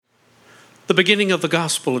the beginning of the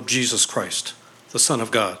gospel of Jesus Christ, the Son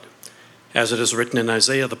of God. As it is written in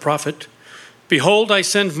Isaiah the prophet, "Behold, I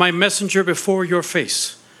send my messenger before your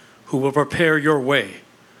face, who will prepare your way.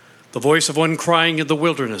 The voice of one crying in the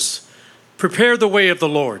wilderness, prepare the way of the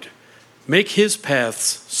Lord, make his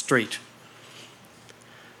paths straight."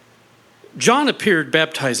 John appeared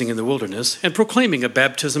baptizing in the wilderness and proclaiming a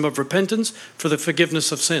baptism of repentance for the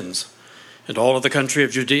forgiveness of sins. And all of the country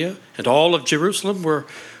of Judea and all of Jerusalem were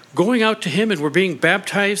going out to him and were being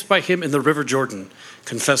baptized by him in the river Jordan,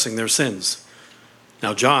 confessing their sins.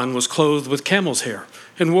 Now John was clothed with camel's hair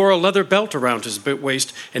and wore a leather belt around his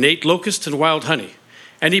waist and ate locusts and wild honey.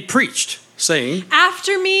 And he preached, saying,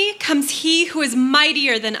 "After me comes he who is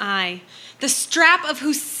mightier than I, the strap of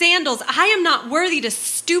whose sandals I am not worthy to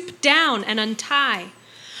stoop down and untie.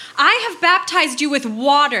 I have baptized you with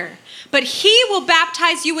water, but he will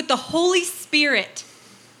baptize you with the Holy Spirit."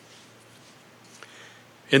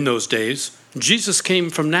 In those days, Jesus came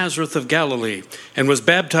from Nazareth of Galilee and was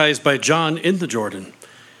baptized by John in the Jordan.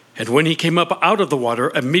 And when he came up out of the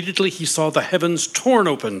water, immediately he saw the heavens torn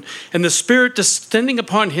open and the Spirit descending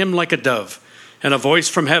upon him like a dove, and a voice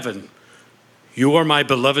from heaven, "You are my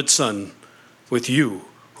beloved Son, with you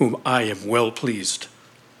whom I am well pleased."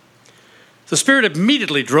 The Spirit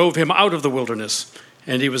immediately drove him out of the wilderness,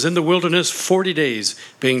 and he was in the wilderness 40 days,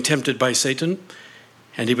 being tempted by Satan,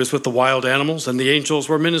 and he was with the wild animals, and the angels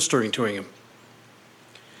were ministering to him.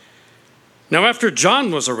 Now after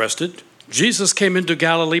John was arrested, Jesus came into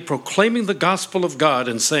Galilee proclaiming the gospel of God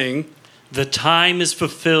and saying, "The time is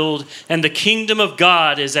fulfilled, and the kingdom of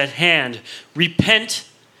God is at hand. Repent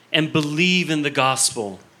and believe in the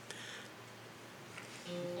gospel."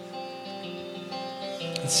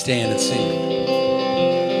 Let's stand and sing.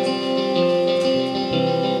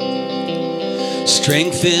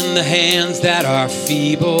 Strengthen the hands that are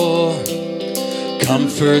feeble,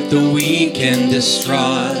 comfort the weak and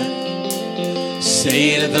distraught.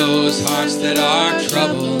 Say to those hearts that are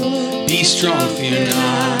troubled, be strong, fear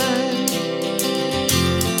not.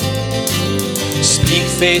 Speak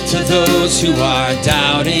faith to those who are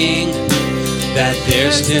doubting, that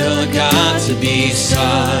there's still a God to be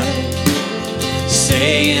sought.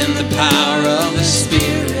 Say in the power of the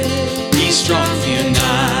Spirit, be strong, fear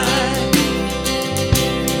not.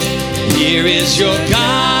 Here is your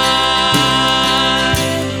God,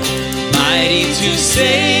 mighty to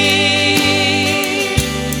save.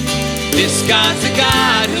 This God's the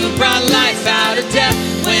God who brought life out of death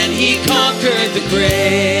when he conquered the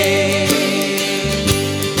grave.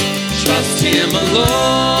 Trust him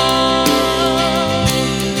alone,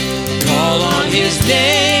 call on his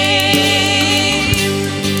name.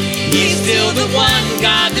 He's still the one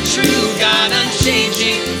God, the true God,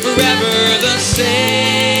 unchanging, forever the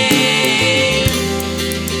same.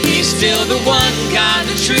 He's still the one God,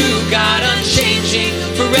 the true God, unchanging,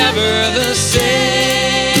 forever the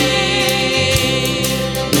same.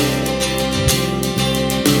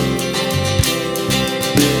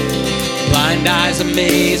 Blind eyes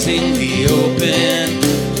amazingly open,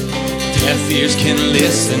 deaf ears can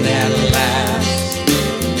listen at last.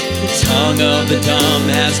 The tongue of the dumb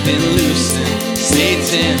has been loosened,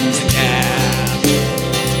 Satan's cast.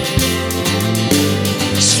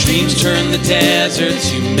 Streams turn the desert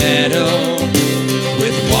to meadow,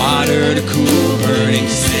 with water to cool burning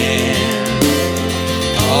sand.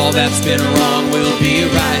 All that's been wrong will be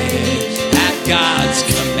righted at God's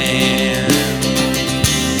command.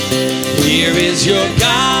 Here is your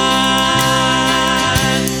God,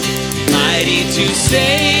 mighty to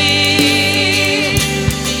save.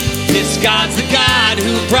 This God's the God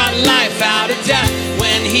who brought life out of death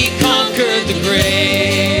when he conquered the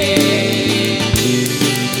grave.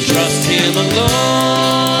 Trust him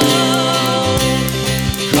alone,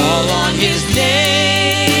 call on his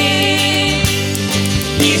name.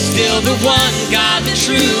 He's still the one God, the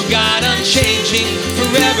true God, unchanging,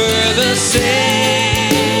 forever the same.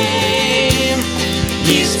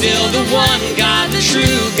 He's still the one God, the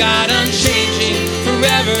true God, unchanging,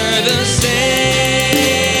 forever the same.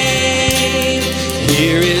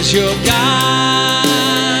 Here is your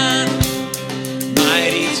God,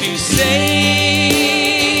 mighty to save.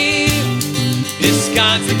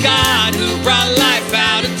 God's the God who brought life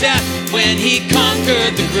out of death when he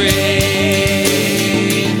conquered the grave.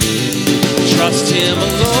 Trust him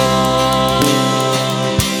alone,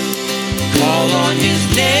 call on his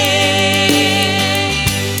name.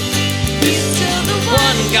 He's still the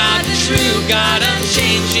one God, the true God,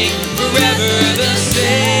 unchanging, forever the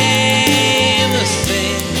same, the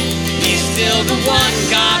same. He's still the one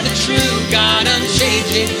God, the true God,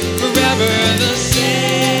 unchanging, forever the same.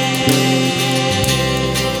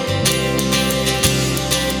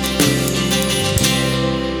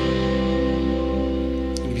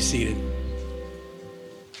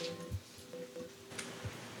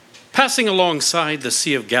 Passing alongside the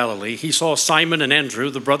Sea of Galilee, he saw Simon and Andrew,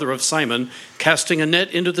 the brother of Simon, casting a net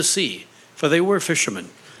into the sea, for they were fishermen.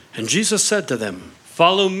 And Jesus said to them,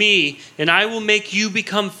 "Follow me, and I will make you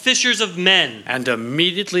become fishers of men." And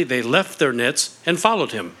immediately they left their nets and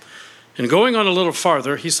followed him. And going on a little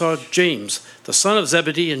farther, he saw James, the son of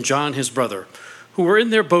Zebedee, and John his brother, who were in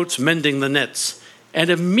their boats mending the nets. And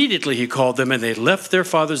immediately he called them, and they left their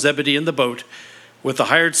father Zebedee in the boat with the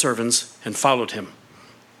hired servants and followed him.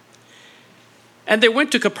 And they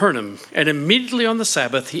went to Capernaum, and immediately on the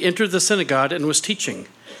Sabbath he entered the synagogue and was teaching.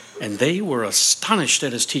 And they were astonished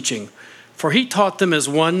at his teaching, for he taught them as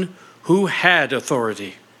one who had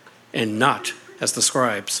authority, and not as the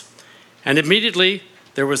scribes. And immediately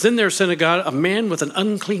there was in their synagogue a man with an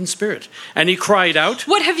unclean spirit, and he cried out,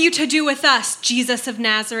 "What have you to do with us, Jesus of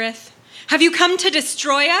Nazareth? Have you come to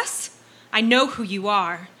destroy us? I know who you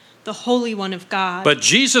are, the Holy One of God." But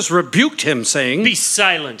Jesus rebuked him, saying, "Be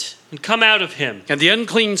silent and come out of him." And the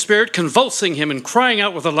unclean spirit, convulsing him and crying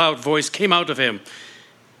out with a loud voice, came out of him.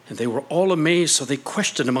 And they were all amazed, so they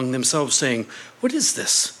questioned among themselves, saying, "What is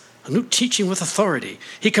this? A new teaching with authority.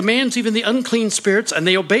 He commands even the unclean spirits, and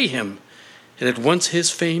they obey him." And at once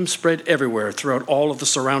his fame spread everywhere throughout all of the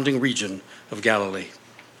surrounding region of Galilee.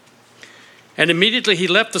 And immediately he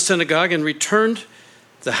left the synagogue and returned to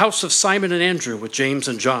the house of Simon and Andrew with James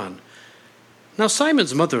and John. Now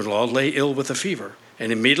Simon's mother-in-law lay ill with a fever,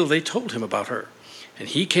 and immediately they told him about her. And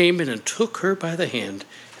he came in and took her by the hand,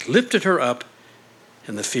 lifted her up,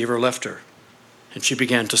 and the fever left her, and she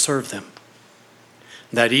began to serve them.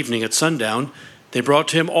 That evening at sundown, they brought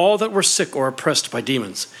to him all that were sick or oppressed by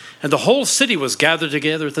demons, and the whole city was gathered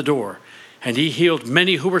together at the door. And he healed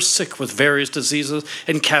many who were sick with various diseases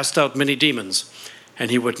and cast out many demons. And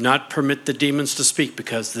he would not permit the demons to speak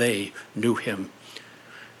because they knew him.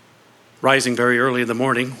 Rising very early in the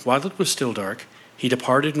morning, while it was still dark, he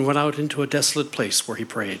departed and went out into a desolate place where he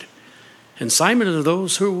prayed. And Simon and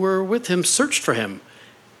those who were with him searched for him.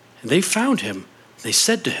 And they found him. They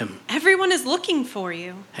said to him, "Everyone is looking for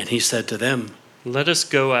you." and he said to them, "Let us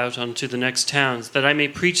go out unto the next towns, that I may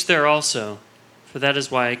preach there also, for that is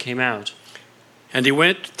why I came out." And he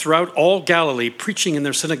went throughout all Galilee, preaching in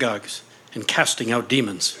their synagogues and casting out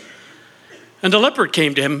demons. And a leper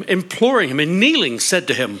came to him, imploring him, and kneeling said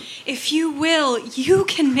to him, "If you will, you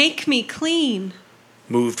can make me clean."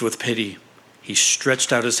 Moved with pity, he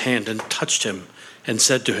stretched out his hand and touched him and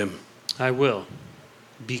said to him, "I will.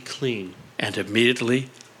 Be clean." And immediately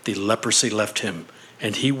the leprosy left him,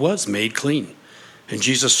 and he was made clean. And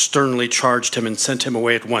Jesus sternly charged him and sent him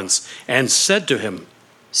away at once, and said to him,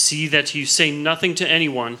 "See that you say nothing to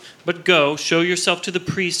anyone, but go, show yourself to the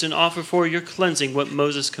priest, and offer for your cleansing what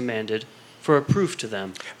Moses commanded, for a proof to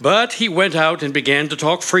them." But he went out and began to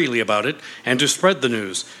talk freely about it and to spread the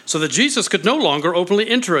news, so that Jesus could no longer openly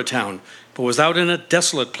enter a town, but was out in a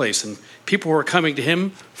desolate place, and people were coming to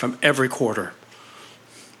him from every quarter.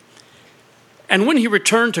 And when he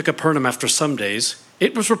returned to Capernaum after some days,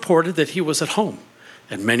 it was reported that he was at home,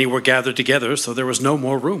 and many were gathered together, so there was no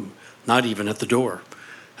more room, not even at the door.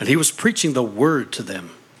 And he was preaching the word to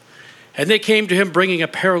them. And they came to him bringing a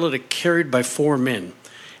paralytic carried by 4 men.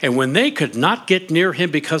 And when they could not get near him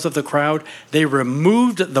because of the crowd, they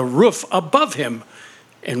removed the roof above him.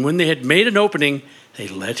 And when they had made an opening, they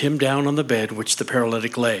let him down on the bed which the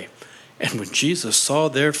paralytic lay. And when Jesus saw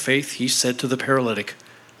their faith, he said to the paralytic,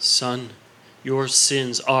 "Son, your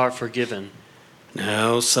sins are forgiven."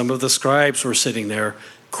 Now some of the scribes were sitting there,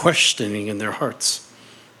 questioning in their hearts,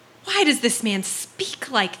 "Why does this man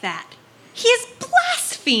speak like that? He is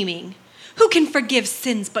blaspheming. Who can forgive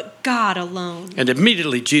sins but God alone?" And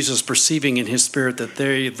immediately Jesus, perceiving in his spirit that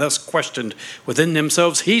they thus questioned within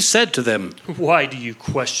themselves, he said to them, "Why do you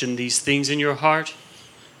question these things in your heart?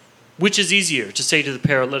 Which is easier, to say to the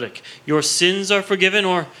paralytic, 'Your sins are forgiven,'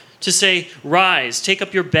 or to say, 'Rise, take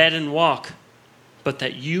up your bed and walk'? But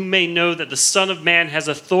that you may know that the Son of Man has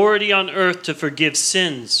authority on earth to forgive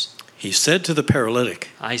sins." He said to the paralytic,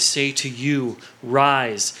 "I say to you,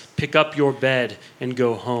 rise, pick up your bed, and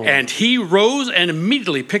go home." and he rose and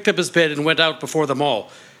immediately picked up his bed and went out before them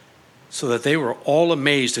all, so that they were all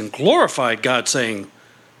amazed and glorified God, saying,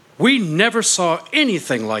 "We never saw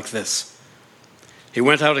anything like this." He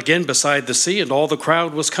went out again beside the sea, and all the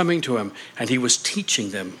crowd was coming to him, and he was teaching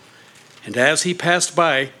them. And as he passed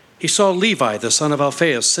by, he saw Levi, the son of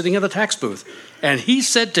Alphaeus, sitting in the tax booth, and he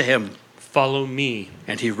said to him, "Follow me."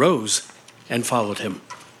 And he rose and followed him.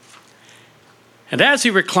 And as he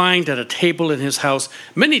reclined at a table in his house,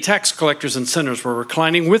 many tax collectors and sinners were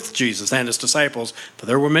reclining with Jesus and his disciples, for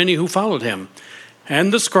there were many who followed him.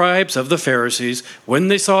 And the scribes of the Pharisees, when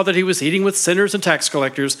they saw that he was eating with sinners and tax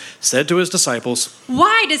collectors, said to his disciples,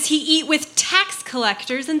 "Why does he eat with tax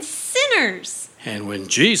collectors and sinners?" And when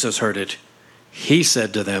Jesus heard it, he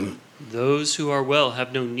said to them, Those who are well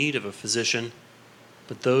have no need of a physician,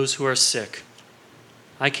 but those who are sick.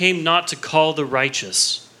 I came not to call the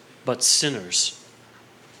righteous, but sinners."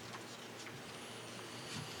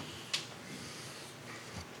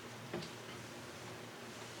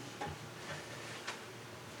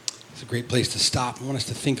 It's a great place to stop. I want us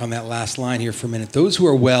to think on that last line here for a minute. Those who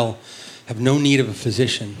are well have no need of a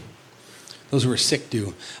physician. Those who are sick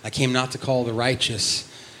do. I came not to call the righteous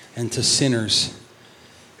and to sinners.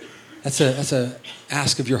 That's a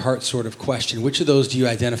ask of your heart sort of question. Which of those do you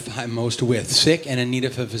identify most with? Sick and in need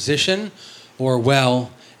of a physician, or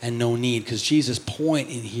well and no need? Because Jesus' point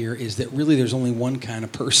in here is that really there's only one kind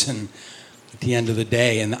of person at the end of the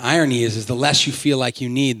day. And the irony is the less you feel like you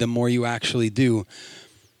need, the more you actually do.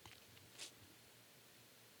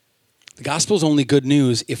 The gospel is only good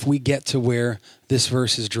news if we get to where this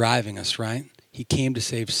verse is driving us, right? He came to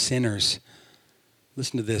save sinners.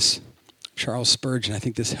 Listen to this. Charles Spurgeon, I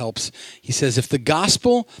think this helps. He says, if the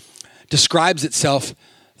gospel describes itself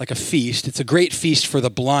like a feast, it's a great feast for the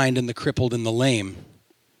blind and the crippled and the lame.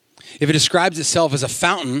 If it describes itself as a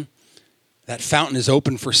fountain, that fountain is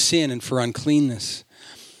open for sin and for uncleanness.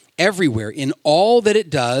 Everywhere, in all that it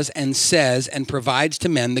does and says and provides to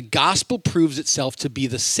men, the gospel proves itself to be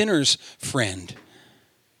the sinner's friend.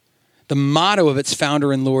 The motto of its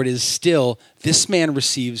founder and Lord is still, this man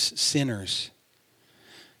receives sinners.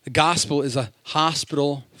 The gospel is a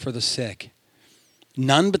hospital for the sick.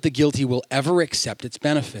 None but the guilty will ever accept its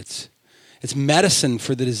benefits. It's medicine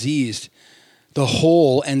for the diseased. The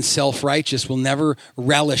whole and self-righteous will never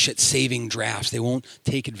relish its saving drafts. They won't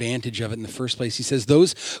take advantage of it in the first place. He says,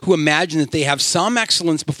 those who imagine that they have some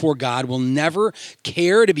excellence before God will never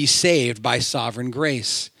care to be saved by sovereign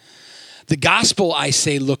grace. The gospel, I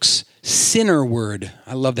say, looks sinnerward.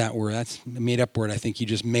 I love that word. That's a made-up word I think you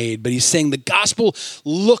just made. But he's saying the gospel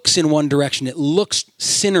looks in one direction. It looks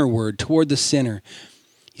sinnerward, toward the sinner.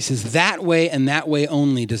 He says that way and that way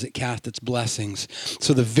only does it cast its blessings.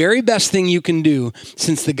 So the very best thing you can do,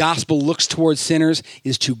 since the gospel looks towards sinners,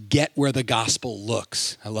 is to get where the gospel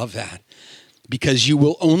looks. I love that. Because you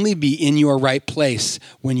will only be in your right place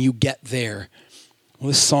when you get there. Well,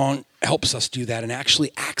 this song helps us do that and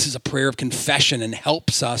actually acts as a prayer of confession and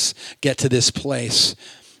helps us get to this place.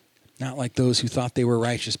 Not like those who thought they were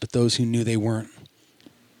righteous, but those who knew they weren't.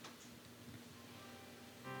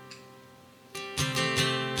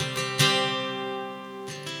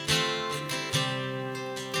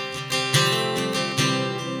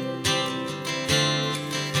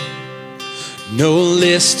 No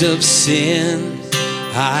list of sins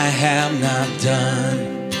I have not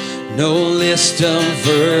done. No list of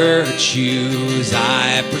virtues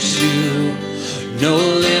I pursue. No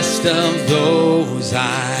list of those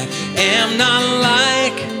I am not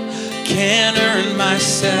like. Can earn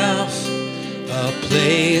myself a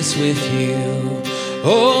place with you.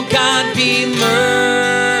 Oh God, be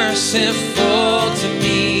merciful to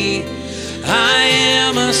me. I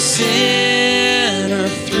am a sinner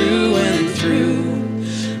through and through.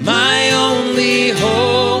 My only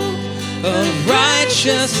hope of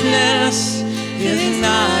righteousness is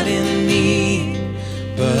not in me,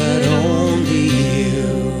 but only you.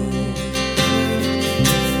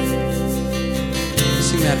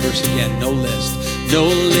 Sing that verse again. No list. No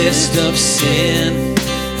list of sin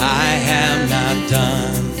I have not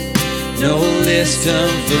done. No list of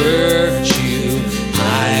virtue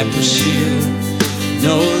I pursue.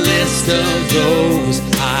 No list of those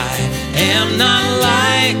I am not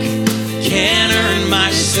like. Can earn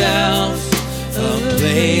myself a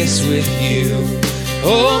place with you.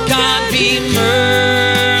 Oh God, be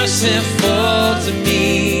merciful to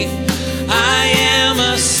me. I am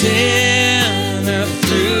a sinner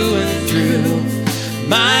through and through.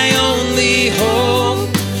 My only hope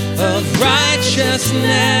of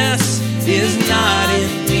righteousness is not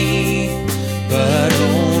in me, but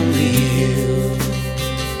only you.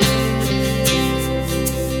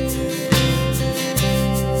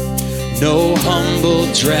 No humble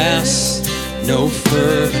dress, no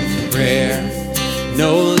fervent prayer,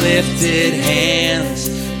 no lifted hands,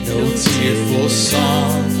 no tearful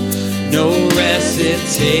song, no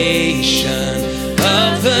recitation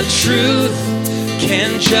of the truth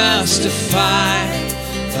can justify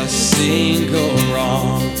a single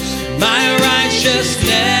wrong. My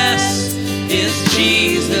righteousness is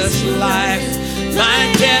Jesus' life.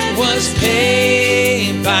 My debt was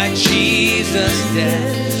paid by Jesus'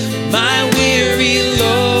 death. My weary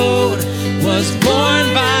load was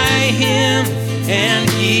borne by him,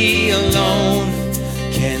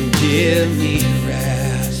 give me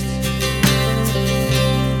rest.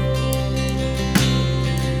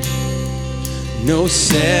 No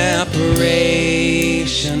separation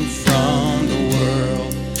from the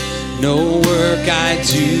world, no work I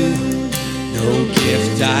do, no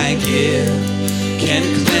gift I give can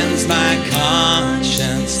cleanse my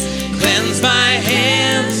conscience, cleanse my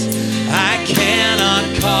hands. I cannot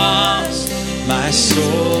cause my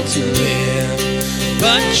soul to live,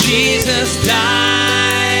 but Jesus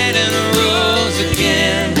died and rose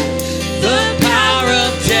again. The power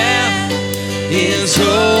of death is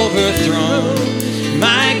overthrown.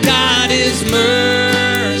 My God is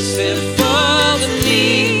merciful to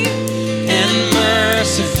me and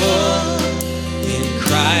merciful in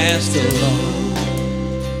Christ alone.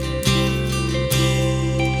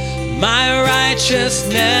 My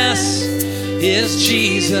righteousness is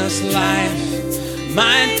Jesus' life.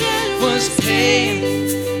 My debt was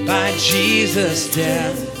paid by Jesus'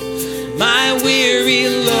 death. My weary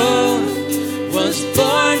load was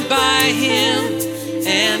borne by him,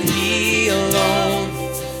 and he alone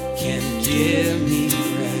can give me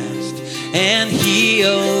rest. And he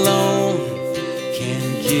alone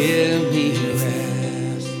can give me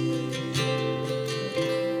rest.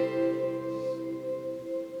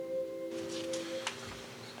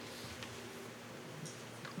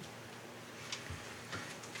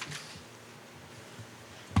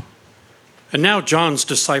 And now John's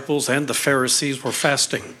disciples and the Pharisees were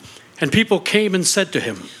fasting, and people came and said to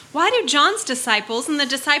him, Why do John's disciples and the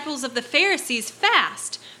disciples of the Pharisees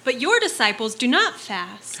fast, but your disciples do not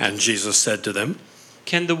fast? And Jesus said to them,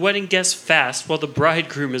 Can the wedding guests fast while the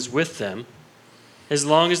bridegroom is with them? As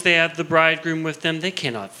long as they have the bridegroom with them, they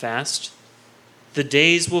cannot fast. The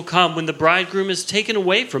days will come when the bridegroom is taken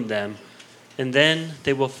away from them, and then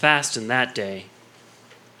they will fast in that day.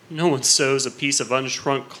 No one sews a piece of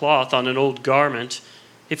unshrunk cloth on an old garment.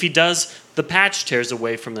 If he does, the patch tears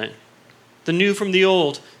away from it, the new from the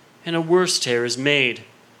old, and a worse tear is made.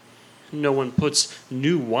 No one puts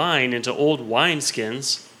new wine into old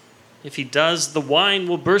wineskins. If he does, the wine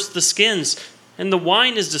will burst the skins, and the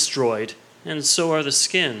wine is destroyed, and so are the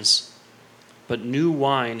skins. But new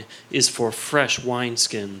wine is for fresh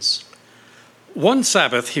wineskins. One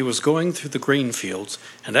Sabbath he was going through the grain fields,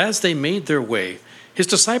 and as they made their way, his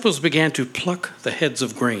disciples began to pluck the heads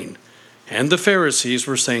of grain. And the Pharisees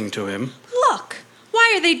were saying to him, Look,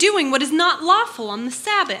 why are they doing what is not lawful on the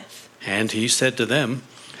Sabbath? And he said to them,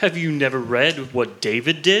 Have you never read what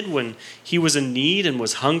David did when he was in need and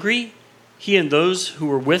was hungry? He and those who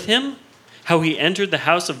were with him? How he entered the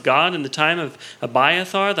house of God in the time of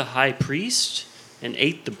Abiathar the high priest and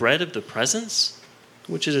ate the bread of the presence,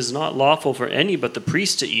 which it is not lawful for any but the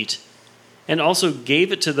priest to eat, and also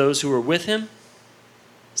gave it to those who were with him?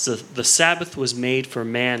 So the Sabbath was made for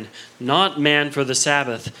man, not man for the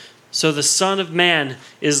Sabbath. So the Son of Man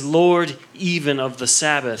is Lord even of the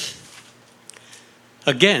Sabbath.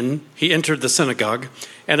 Again he entered the synagogue,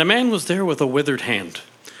 and a man was there with a withered hand.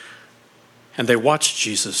 And they watched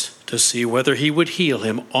Jesus to see whether he would heal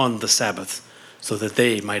him on the Sabbath, so that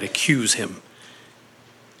they might accuse him.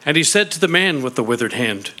 And he said to the man with the withered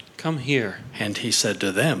hand, Come here. And he said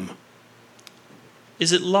to them,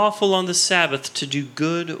 Is it lawful on the Sabbath to do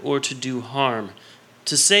good or to do harm,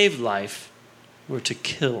 to save life or to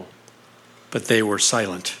kill? But they were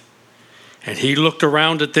silent. And he looked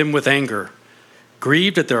around at them with anger,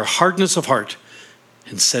 grieved at their hardness of heart,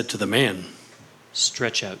 and said to the man,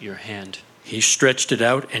 Stretch out your hand. He stretched it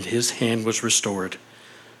out, and his hand was restored.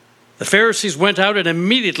 The Pharisees went out and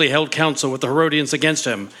immediately held counsel with the Herodians against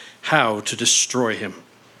him, how to destroy him.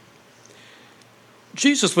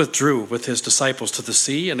 Jesus withdrew with his disciples to the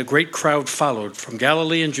sea, and a great crowd followed from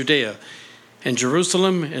Galilee and Judea, and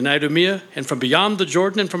Jerusalem and Idumea, and from beyond the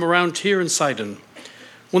Jordan, and from around Tyre and Sidon.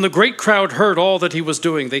 When the great crowd heard all that he was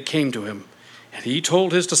doing, they came to him. And he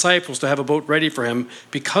told his disciples to have a boat ready for him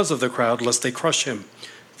because of the crowd, lest they crush him.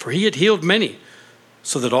 For he had healed many,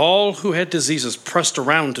 so that all who had diseases pressed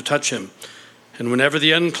around to touch him. And whenever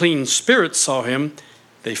the unclean spirits saw him,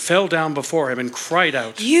 they fell down before him and cried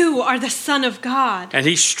out, You are the Son of God. And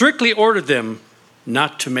he strictly ordered them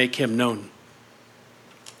not to make him known.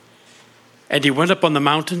 And he went up on the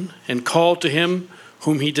mountain and called to him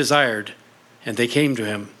whom he desired, and they came to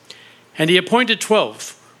him. And he appointed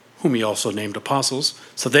 12, whom he also named apostles,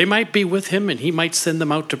 so they might be with him, and he might send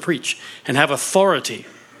them out to preach and have authority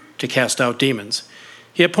to cast out demons.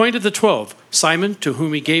 He appointed the 12, Simon, to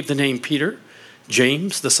whom he gave the name Peter,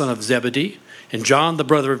 James, the son of Zebedee, and John, the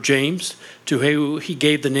brother of James, to whom he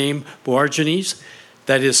gave the name Boanerges,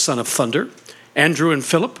 that is, son of thunder, Andrew and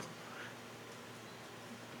Philip,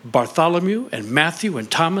 Bartholomew and Matthew and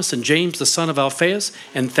Thomas and James the son of Alphaeus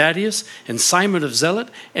and Thaddeus and Simon of Zealot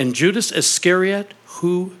and Judas Iscariot,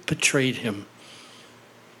 who betrayed him.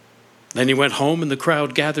 Then he went home, and the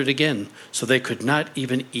crowd gathered again, so they could not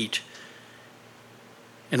even eat.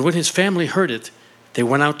 And when his family heard it, they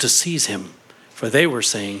went out to seize him, for they were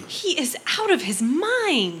saying, "He is out of his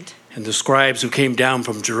mind." And the scribes who came down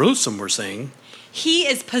from Jerusalem were saying, "He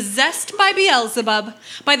is possessed by Beelzebub.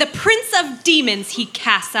 By the prince of demons he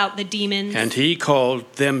casts out the demons." And he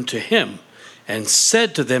called them to him and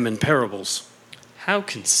said to them in parables, How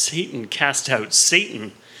can Satan cast out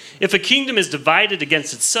Satan? If a kingdom is divided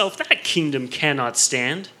against itself, that kingdom cannot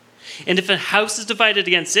stand. And if a house is divided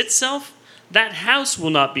against itself, that house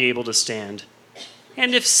will not be able to stand.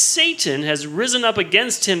 And if Satan has risen up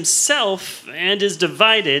against himself and is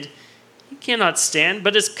divided, he cannot stand,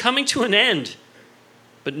 but is coming to an end.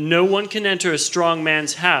 But no one can enter a strong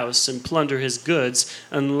man's house and plunder his goods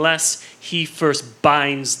unless he first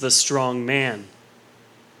binds the strong man.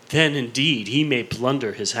 Then indeed he may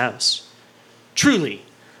plunder his house. Truly,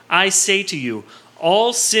 I say to you,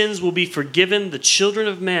 all sins will be forgiven the children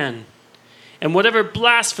of man, and whatever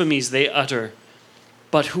blasphemies they utter.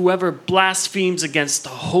 But whoever blasphemes against the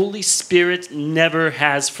Holy Spirit never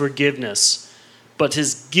has forgiveness, but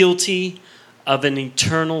is guilty of an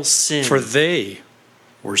eternal sin. for they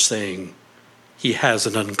were saying, he has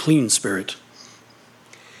an unclean spirit.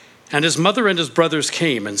 And his mother and his brothers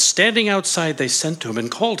came, and standing outside they sent to him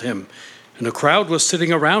and called him. And a crowd was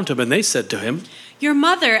sitting around him, and they said to him, "Your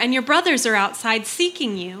mother and your brothers are outside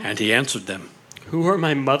seeking you." and he answered them. Who are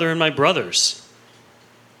my mother and my brothers?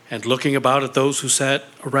 And looking about at those who sat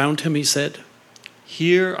around him, he said,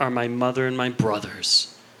 Here are my mother and my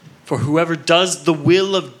brothers. For whoever does the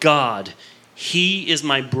will of God, he is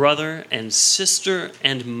my brother and sister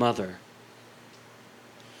and mother.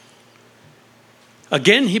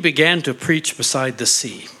 Again he began to preach beside the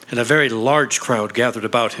sea, and a very large crowd gathered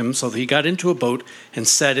about him, so that he got into a boat and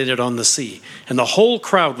sat in it on the sea. And the whole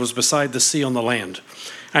crowd was beside the sea on the land.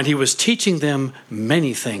 And he was teaching them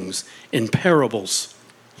many things in parables.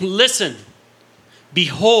 Listen,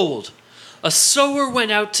 behold, a sower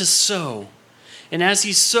went out to sow. And as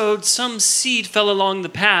he sowed, some seed fell along the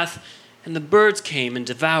path, and the birds came and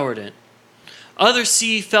devoured it. Other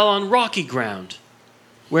seed fell on rocky ground,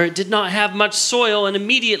 where it did not have much soil, and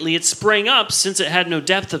immediately it sprang up, since it had no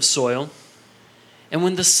depth of soil. And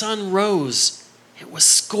when the sun rose, it was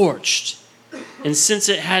scorched, and since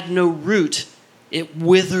it had no root, it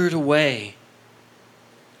withered away.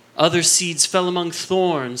 Other seeds fell among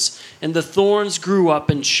thorns, and the thorns grew up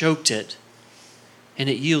and choked it, and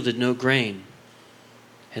it yielded no grain.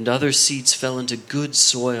 And other seeds fell into good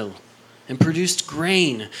soil, and produced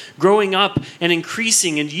grain, growing up and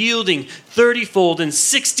increasing and yielding 30-fold and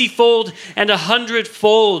 60-fold and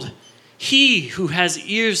 100-fold. He who has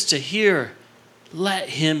ears to hear, let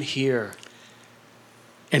him hear.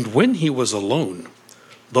 And when he was alone,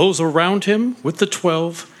 those around him with the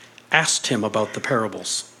 12 asked him about the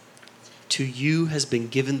parables. To you has been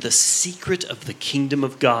given the secret of the kingdom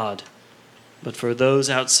of God. But for those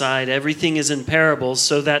outside, everything is in parables,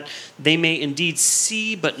 so that they may indeed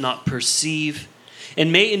see but not perceive,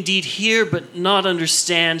 and may indeed hear but not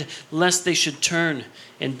understand, lest they should turn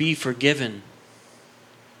and be forgiven.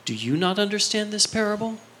 Do you not understand this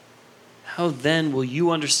parable? How then will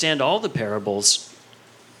you understand all the parables?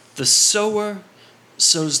 The sower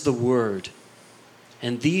sows the word,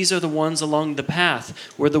 and these are the ones along the path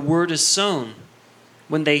where the word is sown.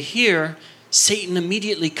 When they hear, Satan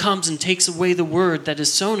immediately comes and takes away the word that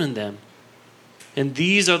is sown in them. And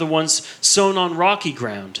these are the ones sown on rocky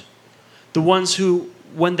ground, the ones who,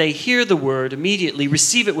 when they hear the word, immediately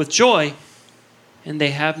receive it with joy, and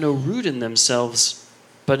they have no root in themselves,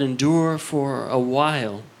 but endure for a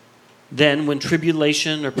while. Then, when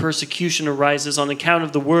tribulation or persecution arises on account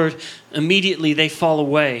of the word, immediately they fall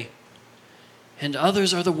away. And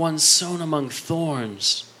others are the ones sown among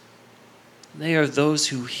thorns. They are those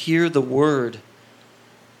who hear the word,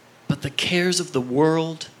 but the cares of the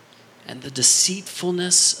world and the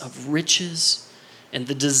deceitfulness of riches and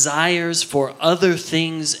the desires for other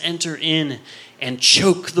things enter in and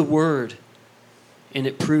choke the word, and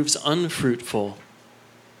it proves unfruitful.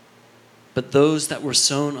 But those that were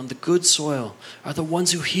sown on the good soil are the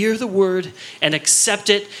ones who hear the word and accept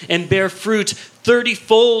it and bear fruit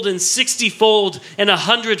 30-fold and 60-fold and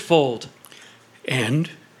 100-fold. And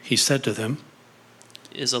he said to them,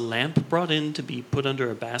 Is a lamp brought in to be put under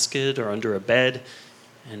a basket or under a bed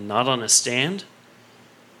and not on a stand?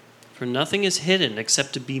 For nothing is hidden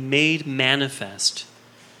except to be made manifest,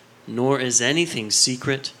 nor is anything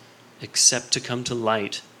secret except to come to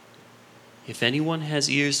light. If anyone has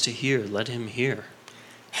ears to hear, let him hear.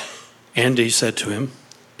 And he said to him,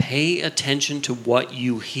 Pay attention to what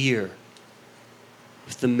you hear.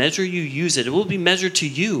 With the measure you use it will be measured to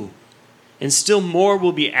you, and still more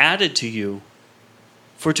will be added to you.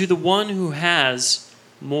 For to the one who has,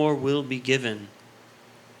 more will be given.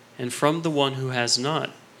 And from the one who has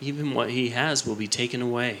not, even what he has will be taken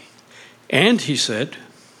away. And he said,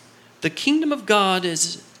 The kingdom of God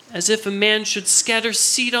is as if a man should scatter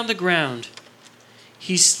seed on the ground.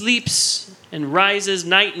 He sleeps and rises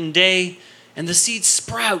night and day, and the seed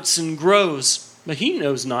sprouts and grows, but he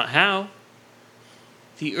knows not how.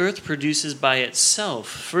 The earth produces by itself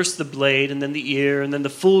first the blade, and then the ear, and then the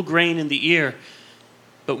full grain in the ear.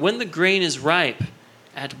 But when the grain is ripe,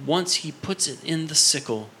 at once he puts it in the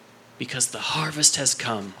sickle, because the harvest has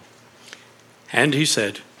come. And he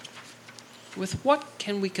said, With what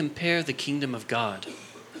can we compare the kingdom of God?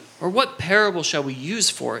 Or what parable shall we use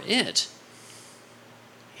for it?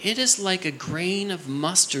 It is like a grain of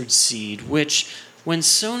mustard seed, which, when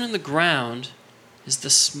sown in the ground, is the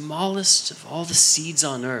smallest of all the seeds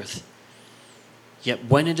on earth. Yet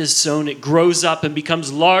when it is sown, it grows up and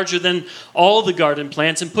becomes larger than all the garden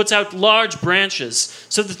plants and puts out large branches,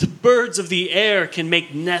 so that the birds of the air can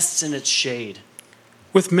make nests in its shade.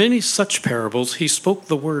 With many such parables he spoke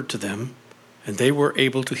the word to them, and they were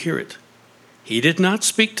able to hear it. He did not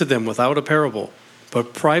speak to them without a parable,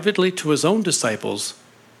 but privately to his own disciples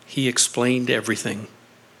he explained everything.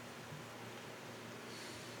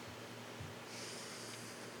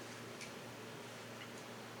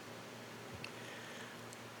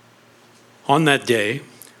 On that day,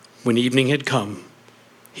 when evening had come,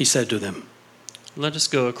 he said to them, Let us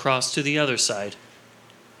go across to the other side.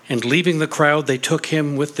 And leaving the crowd, they took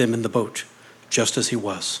him with them in the boat, just as he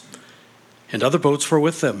was. And other boats were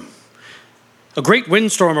with them. A great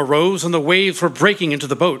windstorm arose, and the waves were breaking into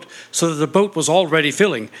the boat, so that the boat was already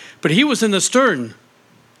filling. But he was in the stern,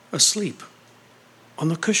 asleep, on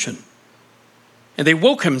the cushion. And they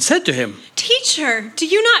woke him and said to him, Teacher, do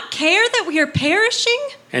you not care that we are perishing?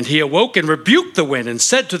 And he awoke and rebuked the wind and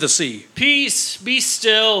said to the sea, Peace, be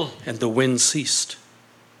still. And the wind ceased,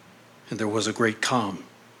 and there was a great calm.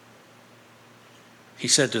 He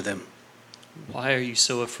said to them, Why are you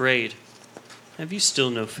so afraid? Have you still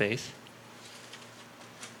no faith?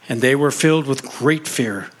 And they were filled with great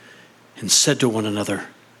fear and said to one another,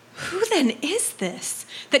 Who then is this,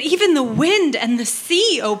 that even the wind and the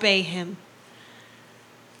sea obey him?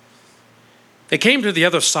 They came to the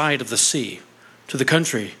other side of the sea, to the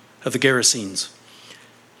country of the Gerasenes.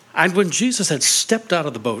 And when Jesus had stepped out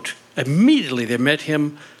of the boat, immediately there met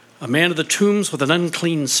him a man of the tombs with an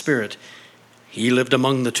unclean spirit. He lived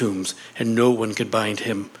among the tombs, and no one could bind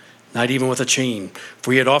him, not even with a chain,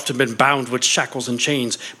 for he had often been bound with shackles and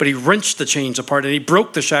chains. But he wrenched the chains apart, and he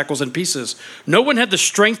broke the shackles in pieces. No one had the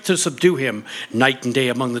strength to subdue him. Night and day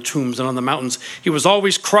among the tombs and on the mountains, he was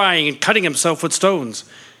always crying and cutting himself with stones.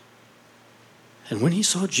 And when he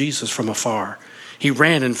saw Jesus from afar, he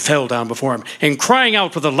ran and fell down before him, and crying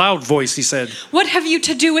out with a loud voice, he said, What have you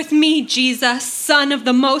to do with me, Jesus, Son of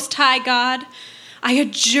the Most High God? I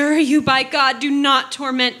adjure you by God, do not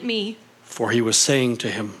torment me. For he was saying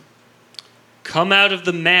to him. Come out of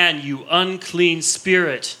the man, you unclean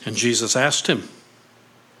spirit. And Jesus asked him,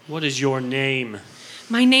 What is your name?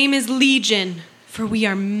 My name is Legion, for we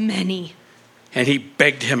are many. And he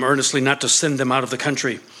begged him earnestly not to send them out of the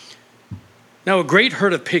country. Now a great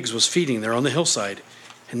herd of pigs was feeding there on the hillside,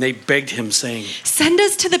 and they begged him, saying, Send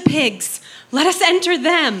us to the pigs. Let us enter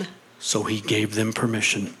them. So he gave them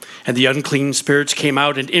permission. And the unclean spirits came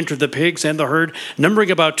out and entered the pigs, and the herd,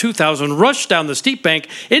 numbering about 2,000, rushed down the steep bank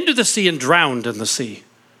into the sea and drowned in the sea.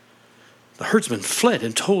 The herdsmen fled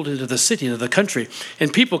and told into the city and into the country,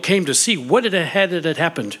 and people came to see what had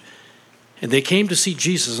happened. And they came to see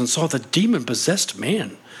Jesus and saw the demon-possessed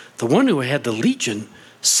man, the one who had the legion,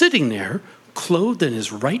 sitting there, clothed in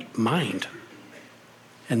his right mind.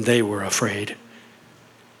 And they were afraid.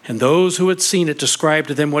 And those who had seen it described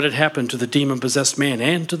to them what had happened to the demon-possessed man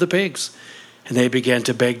and to the pigs. And they began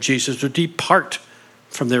to beg Jesus to depart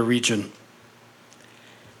from their region.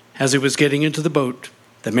 As he was getting into the boat,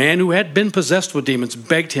 the man who had been possessed with demons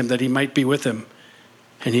begged him that he might be with him.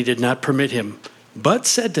 And he did not permit him, but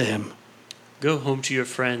said to him, Go home to your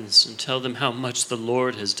friends and tell them how much the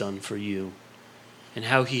Lord has done for you, and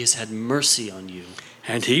how he has had mercy on you.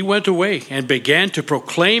 And he went away and began to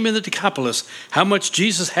proclaim in the Decapolis how much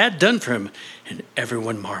Jesus had done for him, and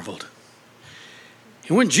everyone marveled.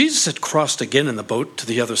 And when Jesus had crossed again in the boat to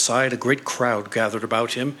the other side, a great crowd gathered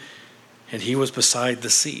about him, and he was beside the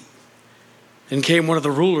sea. Then came one of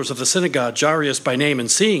the rulers of the synagogue, Jairus by name, and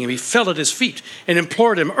seeing him, he fell at his feet and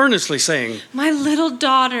implored him earnestly, saying, My little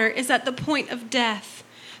daughter is at the point of death.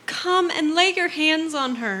 Come and lay your hands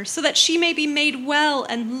on her, so that she may be made well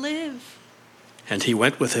and live. And he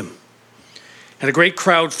went with him. And a great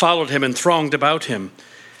crowd followed him and thronged about him.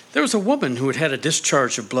 There was a woman who had had a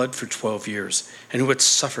discharge of blood for 12 years, and who had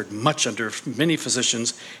suffered much under many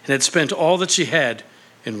physicians, and had spent all that she had,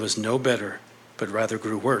 and was no better, but rather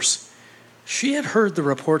grew worse. She had heard the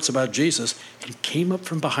reports about Jesus, and came up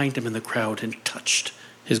from behind him in the crowd and touched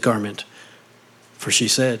his garment. For she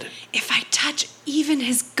said, If I touch even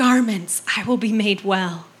his garments, I will be made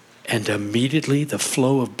well. and immediately the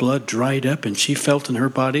flow of blood dried up, and she felt in her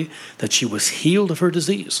body that she was healed of her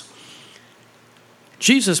disease.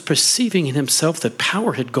 Jesus, perceiving in himself that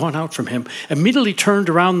power had gone out from him, immediately turned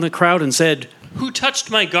around the crowd and said, Who touched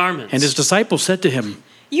my garments? and his disciples said to him,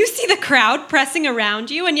 You see the crowd pressing around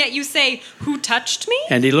you, and yet you say, Who touched me?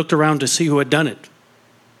 and he looked around to see who had done it.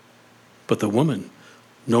 But the woman,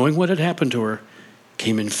 knowing what had happened to her,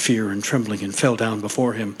 came in fear and trembling and fell down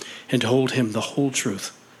before him and told him the whole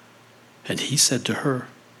truth. And he said to her,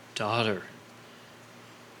 Daughter,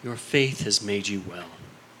 your faith has made you well.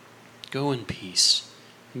 Go in peace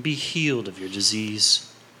and be healed of your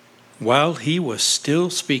disease. While he was still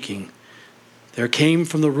speaking, there came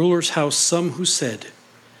from the ruler's house some who said,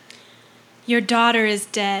 Your daughter is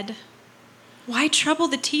dead. Why trouble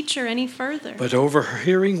the teacher any further? But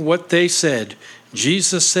overhearing what they said,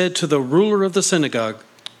 Jesus said to the ruler of the synagogue,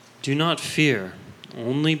 Do not fear,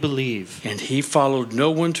 only believe. and he allowed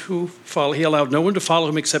no one to follow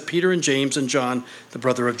him except Peter and James and John, the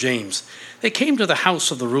brother of James. They came to the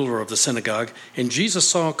house of the ruler of the synagogue, and Jesus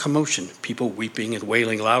saw a commotion, people weeping and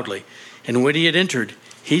wailing loudly. And when he had entered,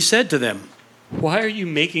 he said to them, Why are you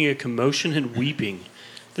making a commotion and weeping?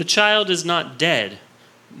 The child is not dead,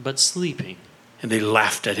 but sleeping. And they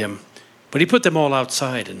laughed at him. But he put them all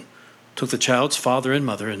outside and took the child's father and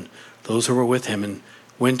mother and those who were with him and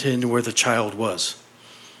went in where the child was.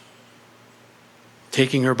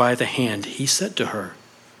 Taking her by the hand, he said to her,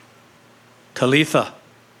 Talitha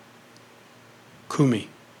Kumi,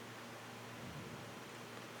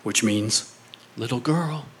 which means, Little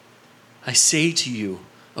girl, I say to you,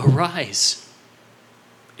 arise.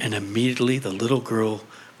 and immediately the little girl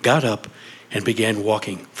got up and began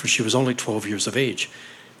walking, for she was only 12 years of age.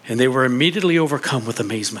 And they were immediately overcome with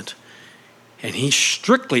amazement. And he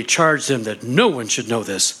strictly charged them that no one should know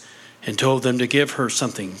this, and told them to give her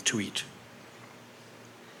something to eat.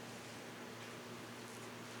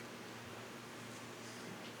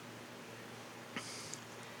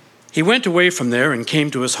 He went away from there and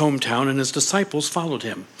came to his hometown, and his disciples followed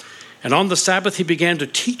him. And on the Sabbath he began to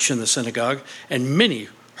teach in the synagogue, and many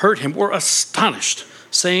heard him were astonished,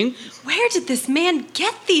 saying, Where did this man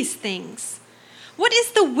get these things? What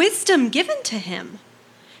is the wisdom given to him?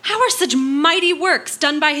 How are such mighty works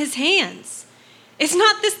done by his hands? Is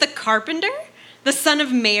not this the carpenter, the son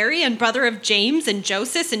of Mary and brother of James and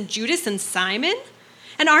Joseph and Judas and Simon?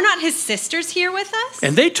 And are not his sisters here with us?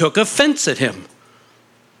 And they took offense at him.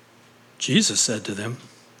 Jesus said to them,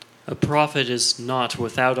 A prophet is not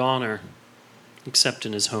without honor, except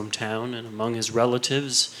in his hometown and among his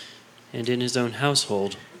relatives and in his own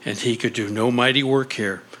household. and he could do no mighty work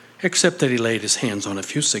here, except that he laid his hands on a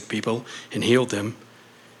few sick people and healed them.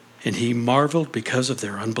 And he marveled because of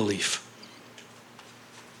their unbelief.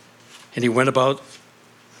 And he went about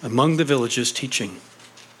among the villages teaching.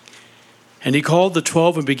 And he called the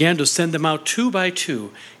 12 and began to send them out 2 by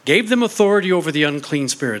 2, gave them authority over the unclean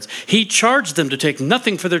spirits. He charged them to take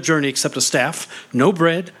nothing for their journey except a staff, no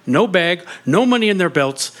bread, no bag, no money in their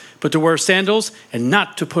belts, but to wear sandals and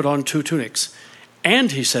not to put on 2 tunics.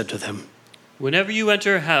 And he said to them, Whenever you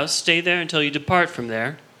enter a house, stay there until you depart from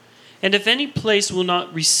there. And if any place will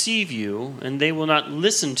not receive you, and they will not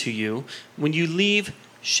listen to you, when you leave,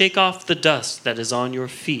 shake off the dust that is on your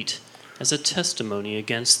feet as a testimony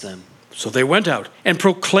against them. So they went out and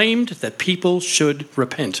proclaimed that people should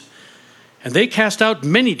repent. And they cast out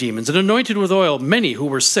many demons and anointed with oil many who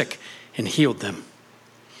were sick and healed them.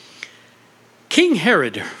 King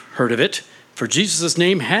Herod heard of it, for Jesus'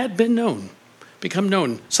 name had become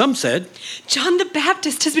known. Some said, John the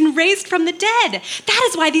Baptist has been raised from the dead. That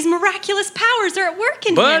is why these miraculous powers are at work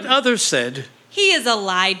in but him. others said, He is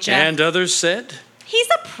Elijah. and others said. He's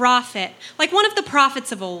a prophet, like one of the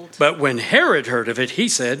prophets of old. But when Herod heard of it, he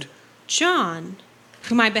said, John,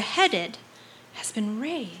 whom I beheaded, has been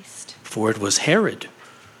raised. for it was Herod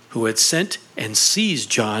who had sent and seized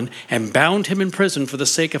John and bound him in prison for the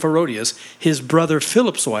sake of Herodias, his brother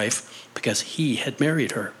Philip's wife, because he had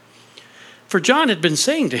married her. For John had been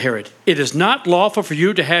saying to Herod, "It is not lawful for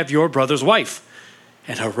you to have your brother's wife."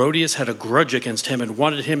 And Herodias had a grudge against him and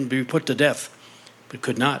wanted him to be put to death, but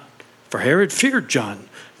could not. For Herod feared John,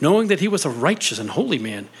 knowing that he was a righteous and holy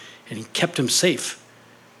man, and he kept him safe.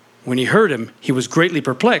 When he heard him, he was greatly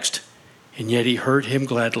perplexed, and yet he heard him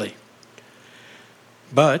gladly.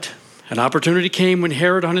 But an opportunity came when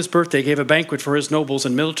Herod on his birthday gave a banquet for his nobles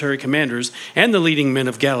and military commanders and the leading men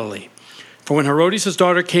of Galilee. For when Herodias'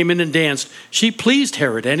 daughter came in and danced, she pleased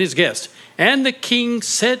Herod and his guests. And the king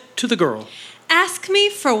said to the girl, "Ask me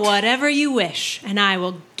for whatever you wish, and I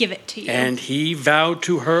will give it to you." and he vowed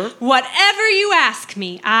to her, "Whatever you ask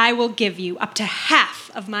me, I will give you, up to half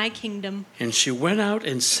of my kingdom." and she went out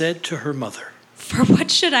and said to her mother, For what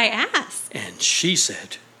should I ask? and she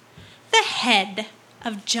said, The head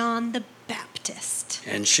of John the Baptist.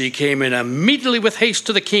 and she came in immediately with haste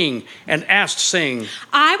to the king and asked, saying,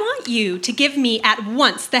 I want you to give me at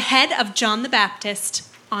once the head of John the Baptist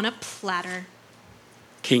on a platter.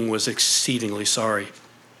 King was exceedingly sorry.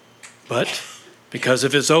 But because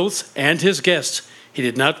of his oaths and his guests, he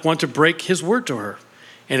did not want to break his word to her.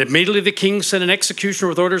 And immediately the king sent an executioner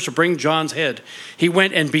with orders to bring John's head. He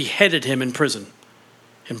went and beheaded him in prison,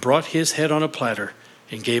 and brought his head on a platter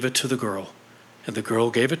and gave it to the girl. And the girl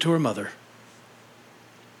gave it to her mother.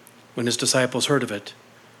 When his disciples heard of it,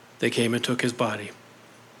 they came and took his body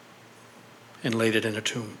and laid it in a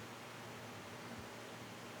tomb.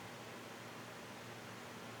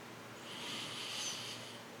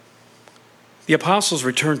 The apostles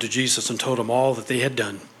returned to Jesus and told him all that they had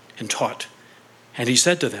done and taught. And he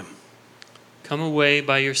said to them, Come away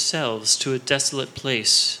by yourselves to a desolate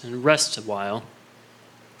place and rest a while.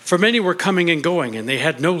 For many were coming and going, and they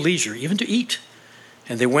had no leisure even to eat.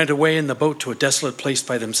 And they went away in the boat to a desolate place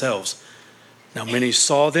by themselves. Now many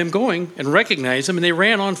saw them going and recognized them, and they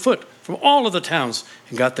ran on foot from all of the towns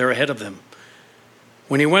and got there ahead of them.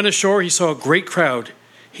 When he went ashore, he saw a great crowd.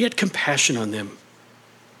 He had compassion on them.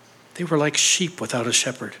 They were like sheep without a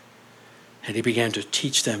shepherd. And he began to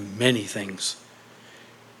teach them many things.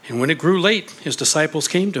 And when it grew late, his disciples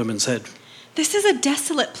came to him and said, This is a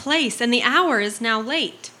desolate place, and the hour is now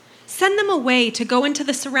late. Send them away to go into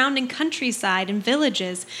the surrounding countryside and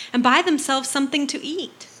villages and buy themselves something to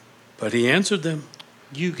eat. But he answered them,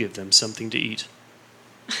 You give them something to eat.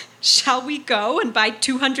 Shall we go and buy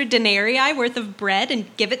 200 denarii worth of bread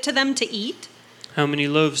and give it to them to eat? How many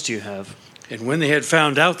loaves do you have? And when they had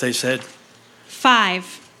found out, they said,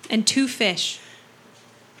 5 and 2 fish.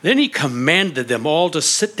 Then he commanded them all to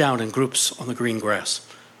sit down in groups on the green grass.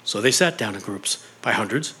 So they sat down in groups, by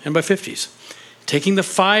hundreds and by 50s. Taking the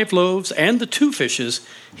 5 loaves and the 2 fishes,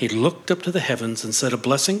 he looked up to the heavens and said a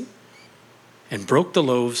blessing, and broke the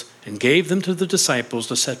loaves and gave them to the disciples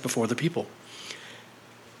to set before the people.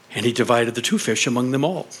 And he divided the 2 fish among them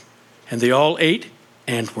all. And they all ate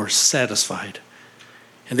and were satisfied.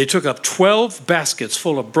 And they took up 12 baskets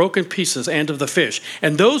full of broken pieces and of the fish.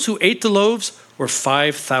 And those who ate the loaves were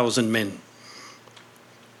 5,000 men.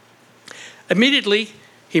 Immediately,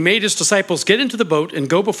 he made his disciples get into the boat and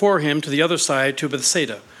go before him to the other side to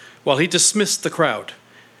Bethsaida, while he dismissed the crowd.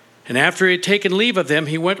 And after he had taken leave of them,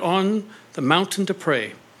 he went on the mountain to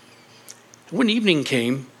pray. When evening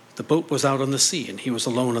came, the boat was out on the sea, and he was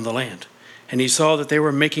alone on the land. And he saw that they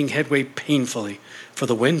were making headway painfully, for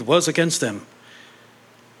the wind was against them.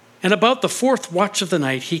 And about the 4th watch of the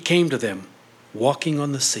night, he came to them, walking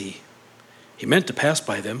on the sea. He meant to pass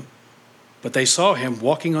by them, but they saw him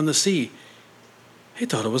walking on the sea. They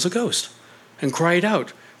thought it was a ghost, and cried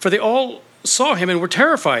out, for they all saw him and were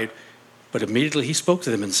terrified. But immediately he spoke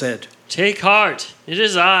to them and said, Take heart, it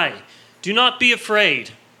is I. Do not be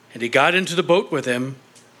afraid. And he got into the boat with them,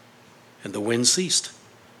 and the wind ceased.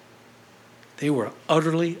 They were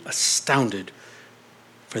utterly astounded,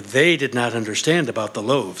 for they did not understand about the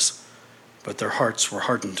loaves, but their hearts were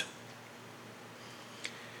hardened.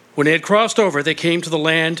 When they had crossed over, they came to the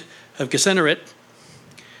land of Gennesaret,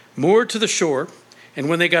 moored to the shore. And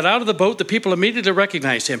when they got out of the boat, the people immediately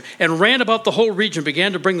recognized him and ran about the whole region,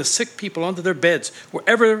 began to bring the sick people onto their beds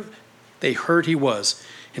wherever they heard he was.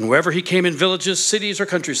 And wherever he came in villages, cities, or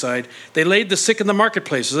countryside, they laid the sick in the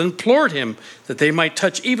marketplaces and implored him that they might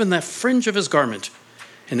touch even the fringe of his garment.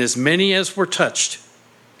 And as many as were touched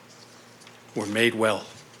were made well.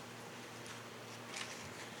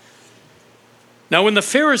 Now when the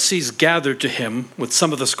Pharisees gathered to him with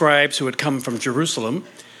some of the scribes who had come from Jerusalem,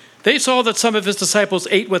 they saw that some of his disciples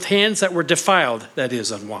ate with hands that were defiled, that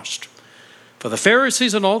is, unwashed. For the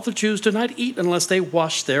Pharisees and all the Jews did not eat unless they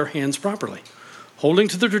washed their hands properly, holding